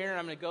go here, and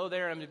I'm going to go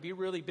there, and I'm going to be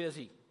really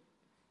busy.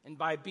 And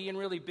by being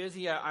really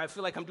busy, I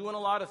feel like I'm doing a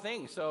lot of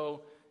things,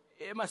 so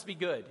it must be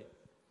good.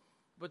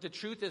 But the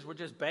truth is we're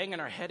just banging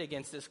our head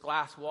against this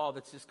glass wall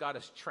that's just got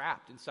us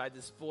trapped inside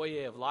this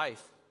foyer of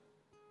life.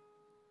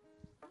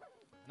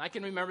 And I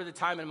can remember the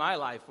time in my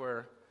life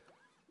where,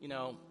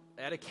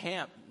 at a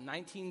camp,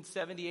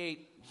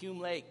 1978, Hume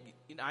Lake,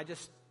 I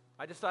just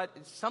thought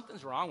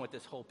something's wrong with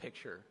this whole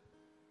picture.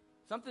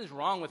 Something's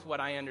wrong with what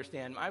I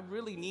understand. I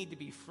really need to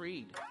be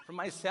freed from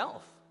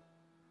myself.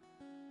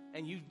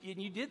 And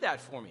you did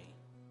that for me.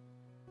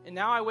 And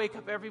now I wake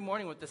up every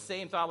morning with the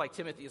same thought like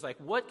Timothy. It's like,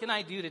 what can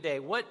I do today?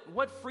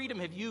 What freedom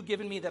have you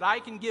given me that I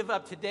can give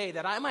up today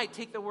that I might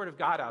take the word of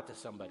God out to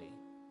somebody?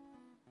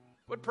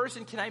 What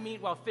person can I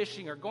meet while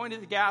fishing or going to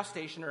the gas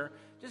station or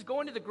just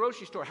going to the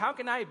grocery store? How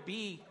can I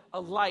be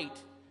a light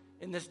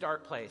in this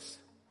dark place?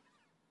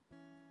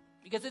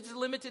 Because it's a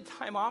limited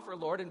time offer,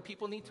 Lord, and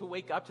people need to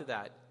wake up to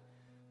that.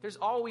 There's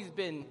always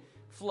been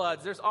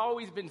floods. There's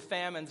always been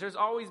famines. There's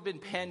always been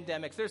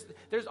pandemics.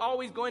 There's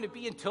always going to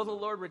be until the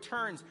Lord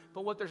returns.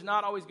 But what there's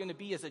not always going to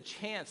be is a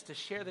chance to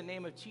share the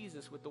name of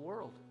Jesus with the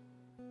world.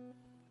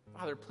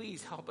 Father,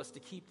 please help us to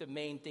keep the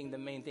main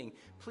thing.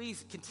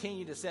 Please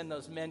continue to send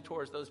those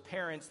mentors, those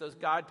parents, those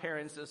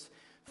godparents, those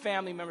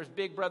family members,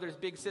 big brothers,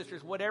 big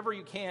sisters, whatever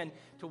you can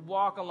to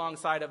walk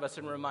alongside of us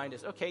and remind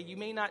us, okay, you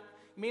may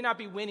not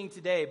be winning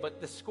today, but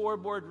the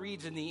scoreboard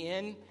reads in the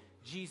end,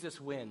 Jesus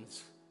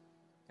wins.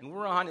 And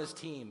we're on his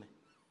team.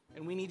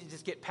 And we need to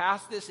just get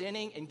past this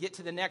inning and get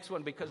to the next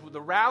one because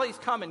the rally's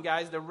coming,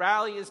 guys. The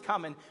rally is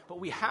coming, but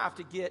we have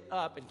to get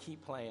up and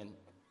keep playing.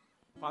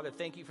 Father,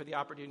 thank you for the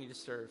opportunity to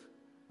serve.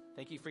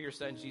 Thank you for your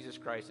son, Jesus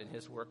Christ, and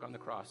his work on the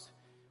cross.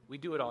 We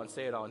do it all and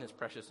say it all in his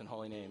precious and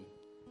holy name.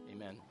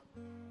 Amen.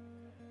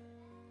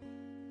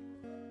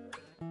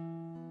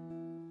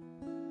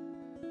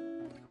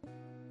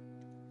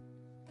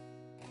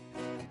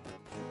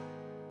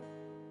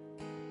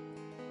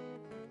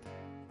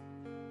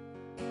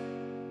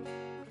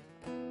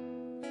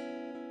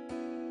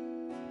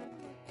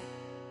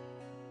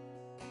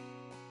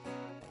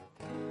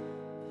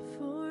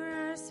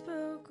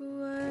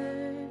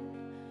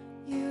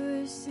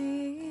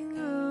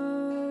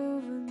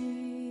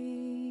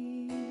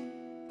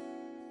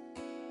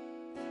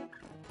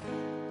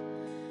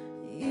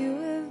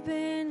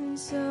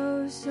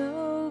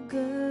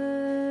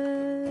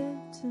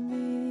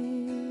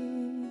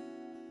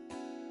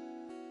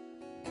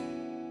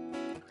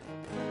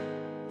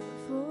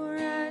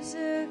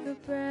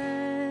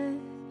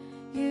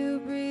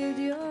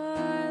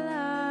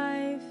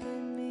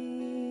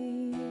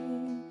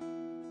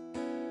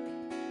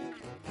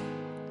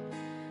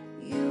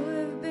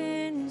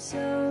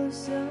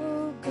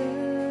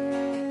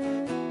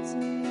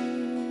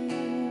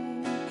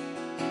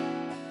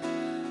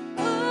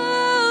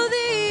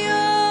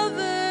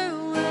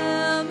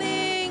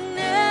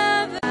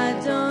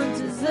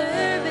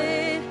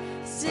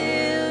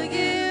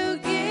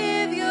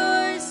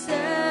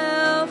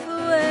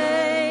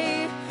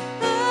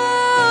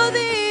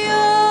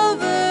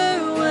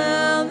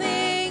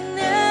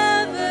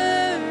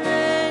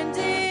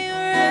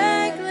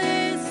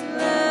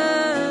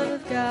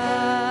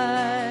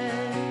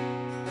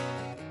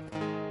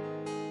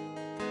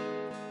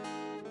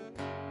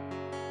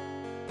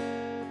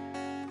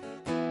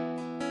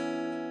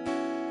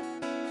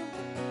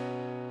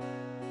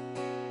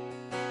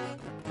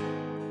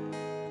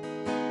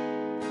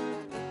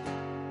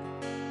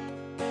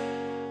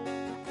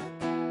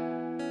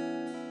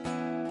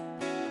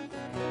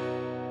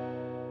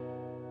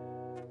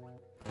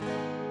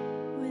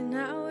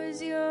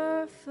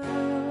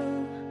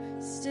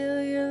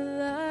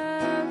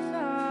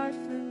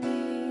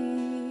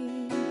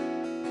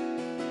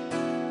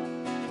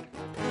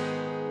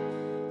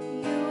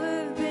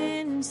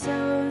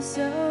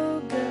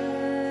 so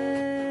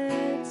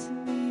good to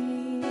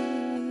me.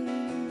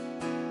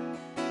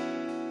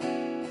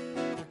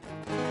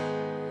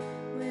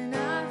 When I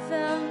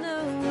felt no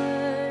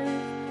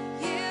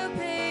worth, you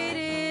paid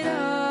it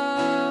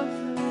all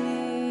for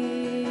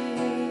me.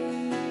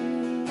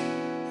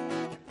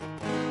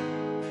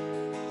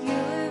 You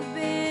have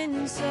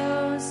been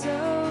so,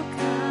 so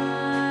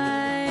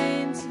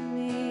kind to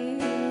me.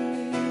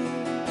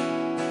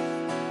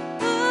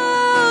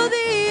 Oh,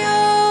 the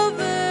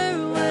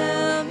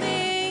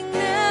overwhelming,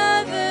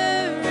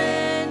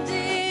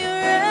 never-ending,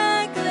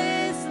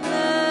 reckless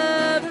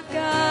love of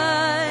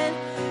God.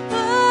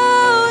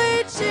 Oh,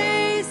 it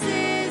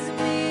chases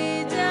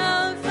me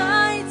down,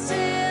 fights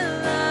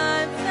till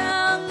I'm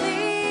found,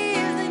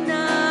 leaves the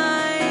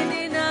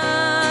 99.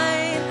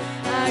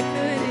 I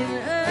couldn't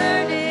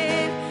earn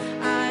it,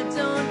 I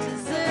don't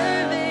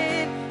deserve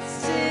it,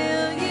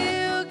 still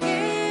you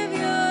give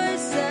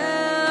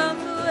yourself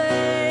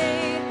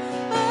away.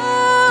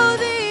 Oh,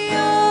 the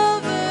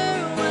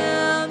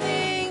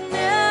overwhelming,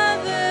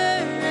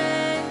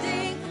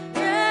 never-ending,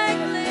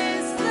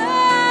 reckless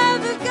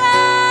love of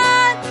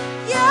God.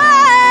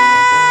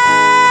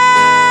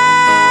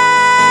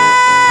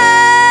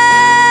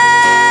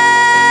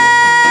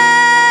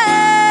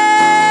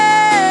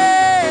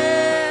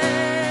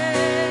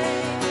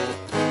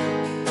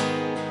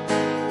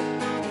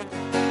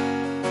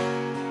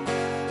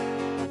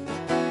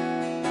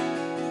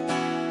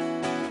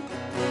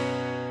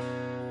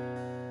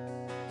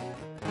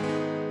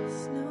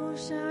 Snow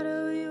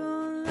shadow you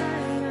won't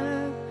light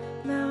up,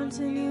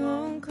 mountain you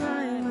won't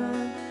climb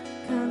up,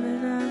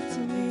 coming after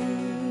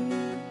me.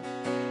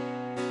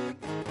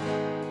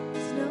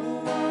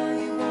 Snow wall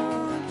you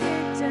won't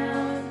kick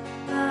down,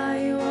 lie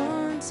you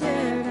won't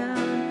tear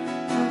down,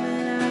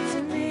 coming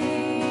after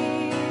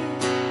me.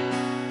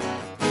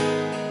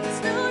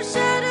 Snow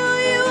shadow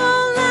you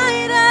won't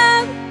light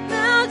up,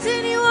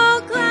 mountain you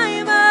won't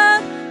climb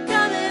up,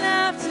 coming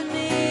after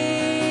me.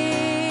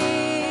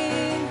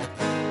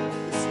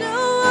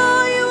 Snow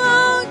wall you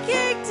won't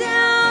kick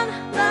down,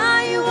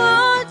 lie you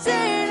won't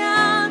tear down.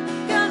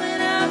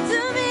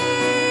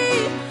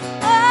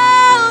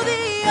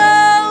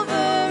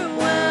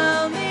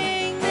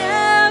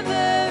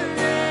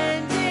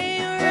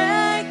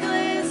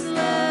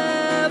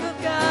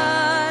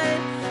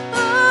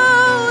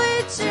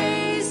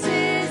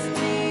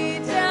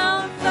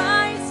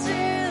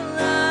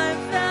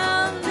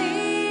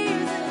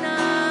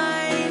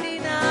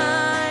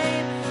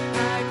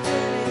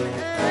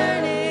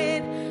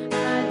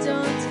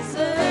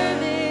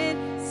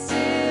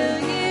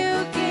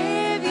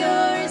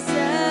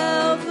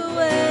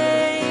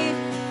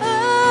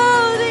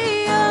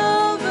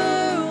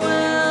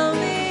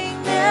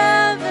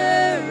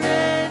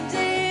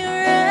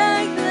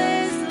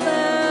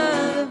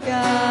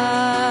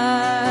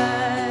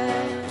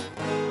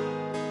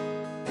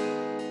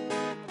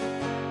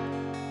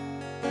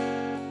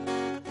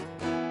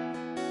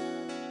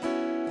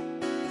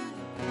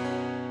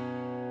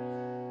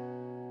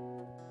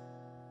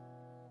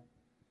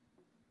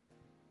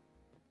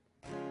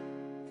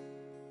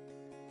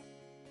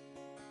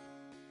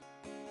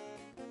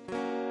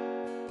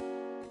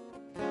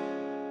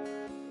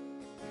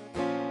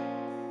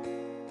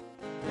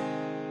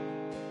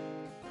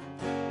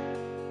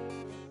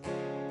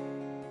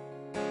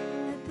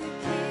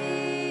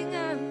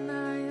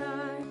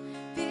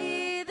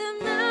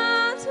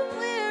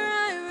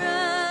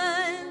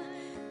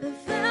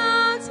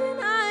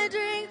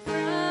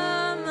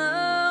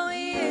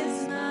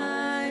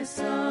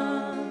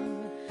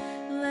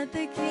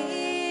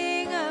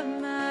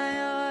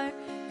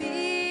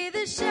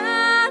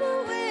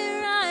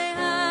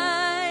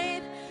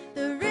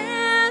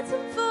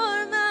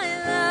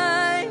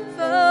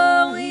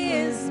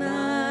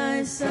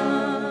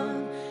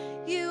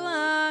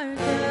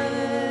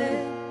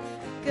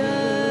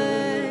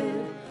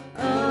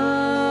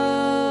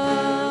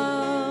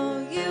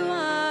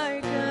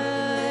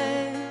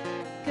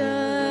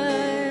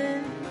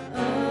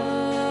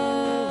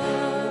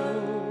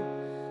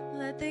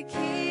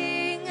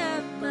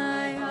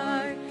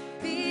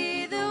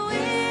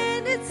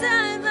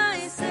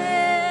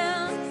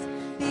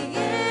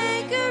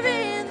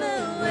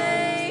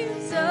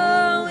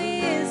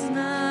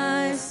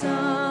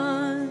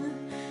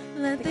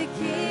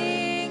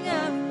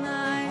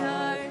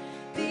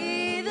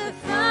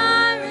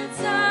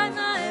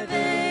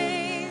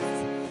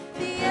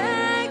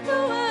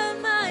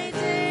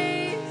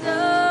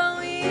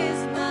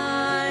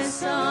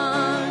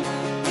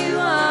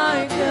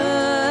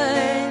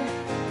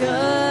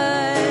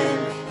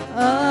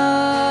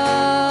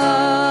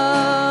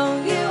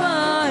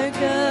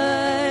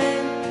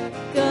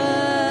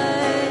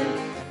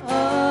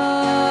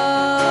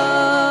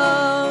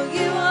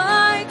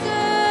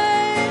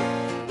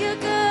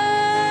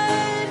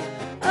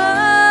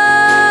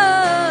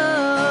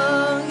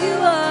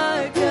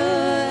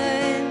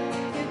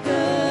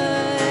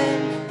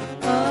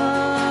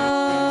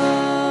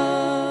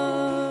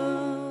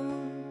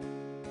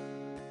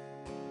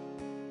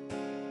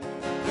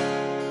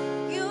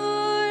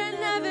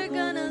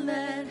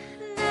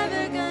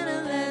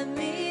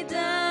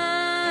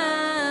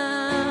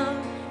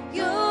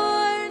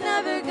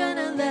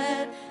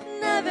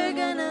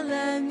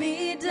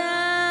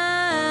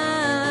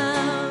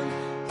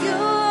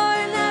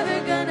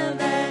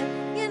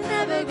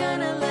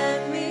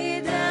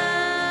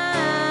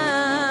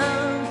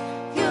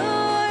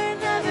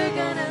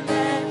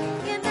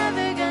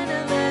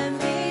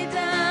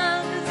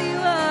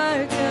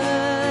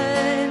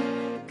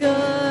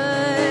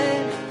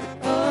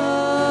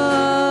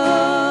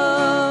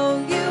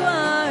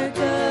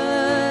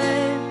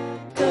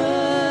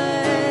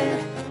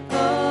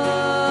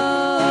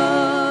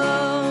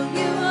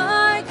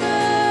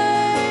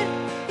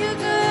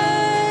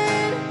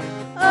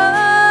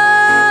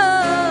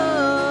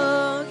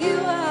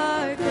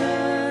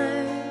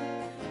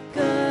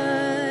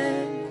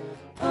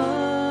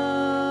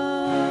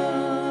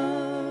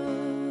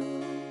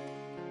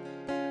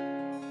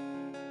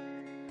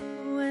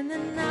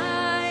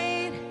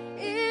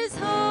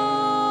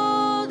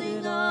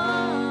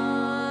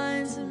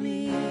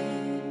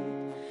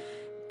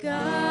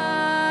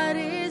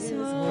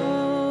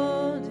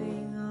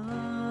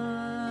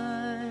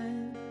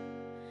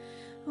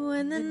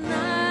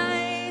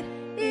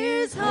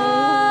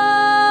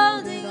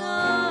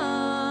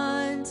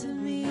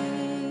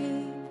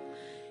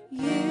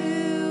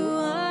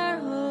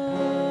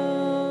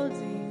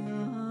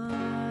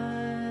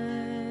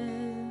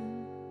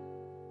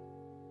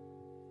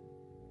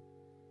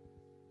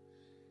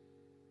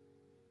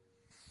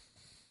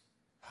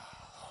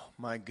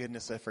 My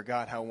goodness, I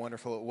forgot how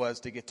wonderful it was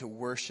to get to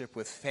worship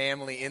with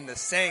family in the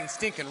same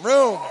stinking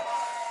room.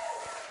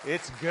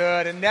 It's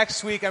good. And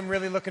next week, I'm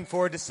really looking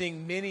forward to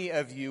seeing many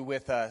of you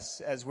with us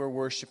as we're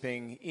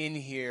worshiping in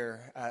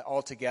here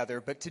all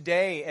together. But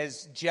today,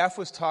 as Jeff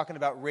was talking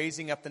about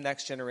raising up the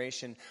next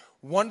generation,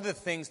 one of the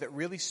things that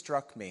really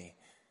struck me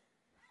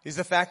is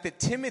the fact that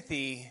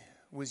Timothy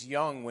was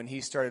young when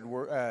he started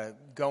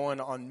going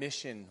on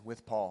mission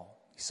with Paul.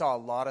 He saw a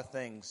lot of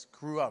things,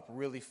 grew up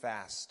really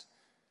fast.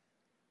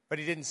 But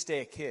he didn't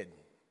stay a kid.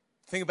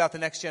 The thing about the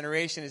next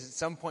generation is at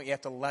some point you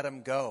have to let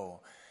them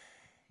go.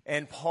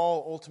 And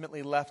Paul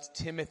ultimately left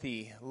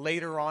Timothy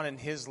later on in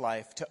his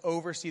life to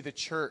oversee the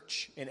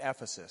church in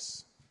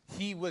Ephesus.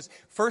 He was,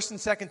 1st and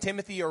 2nd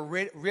Timothy are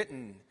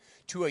written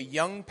to a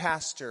young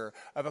pastor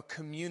of a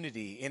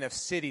community in a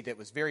city that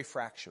was very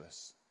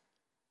fractious.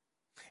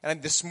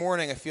 And this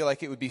morning I feel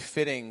like it would be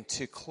fitting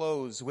to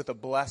close with a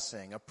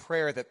blessing, a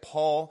prayer that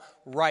Paul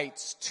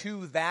writes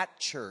to that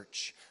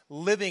church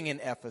living in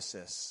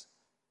Ephesus.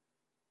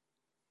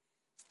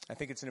 I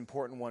think it's an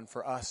important one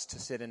for us to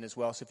sit in as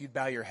well. So if you'd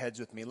bow your heads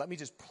with me, let me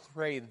just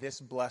pray this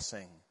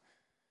blessing,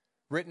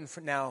 written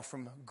now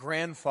from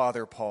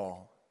grandfather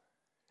Paul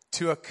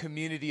to a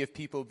community of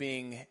people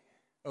being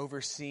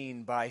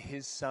overseen by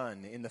his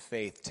son in the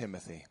faith,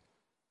 Timothy.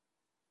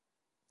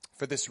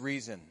 For this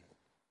reason,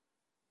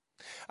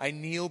 I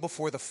kneel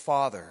before the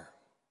Father,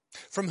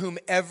 from whom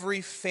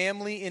every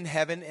family in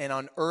heaven and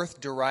on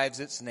earth derives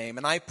its name.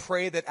 And I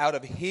pray that out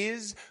of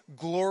his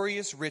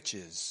glorious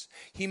riches,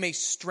 he may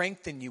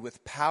strengthen you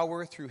with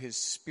power through his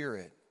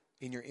Spirit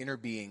in your inner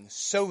being,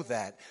 so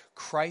that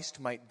Christ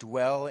might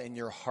dwell in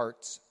your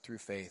hearts through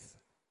faith.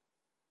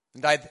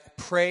 And I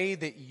pray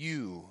that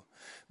you,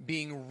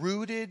 being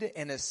rooted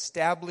and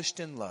established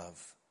in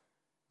love,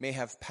 may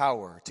have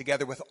power,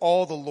 together with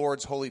all the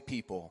Lord's holy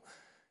people,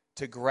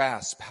 to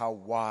grasp how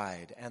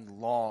wide and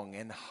long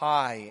and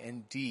high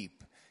and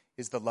deep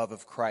is the love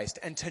of Christ,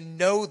 and to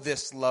know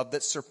this love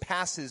that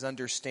surpasses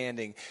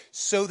understanding,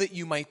 so that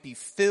you might be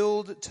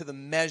filled to the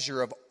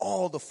measure of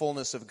all the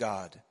fullness of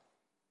God.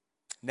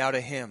 Now to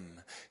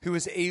him who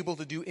is able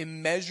to do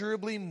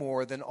immeasurably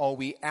more than all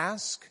we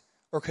ask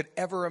or could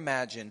ever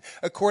imagine,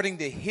 according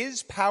to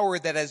his power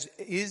that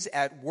is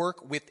at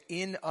work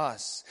within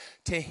us.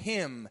 To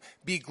him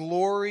be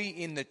glory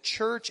in the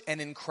church and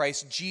in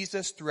Christ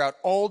Jesus throughout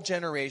all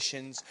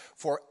generations,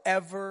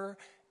 forever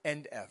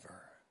and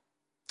ever.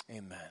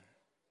 Amen.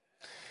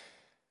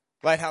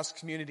 Lighthouse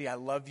community, I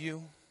love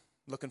you.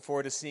 Looking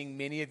forward to seeing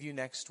many of you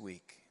next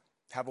week.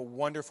 Have a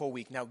wonderful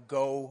week. Now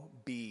go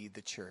be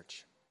the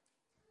church.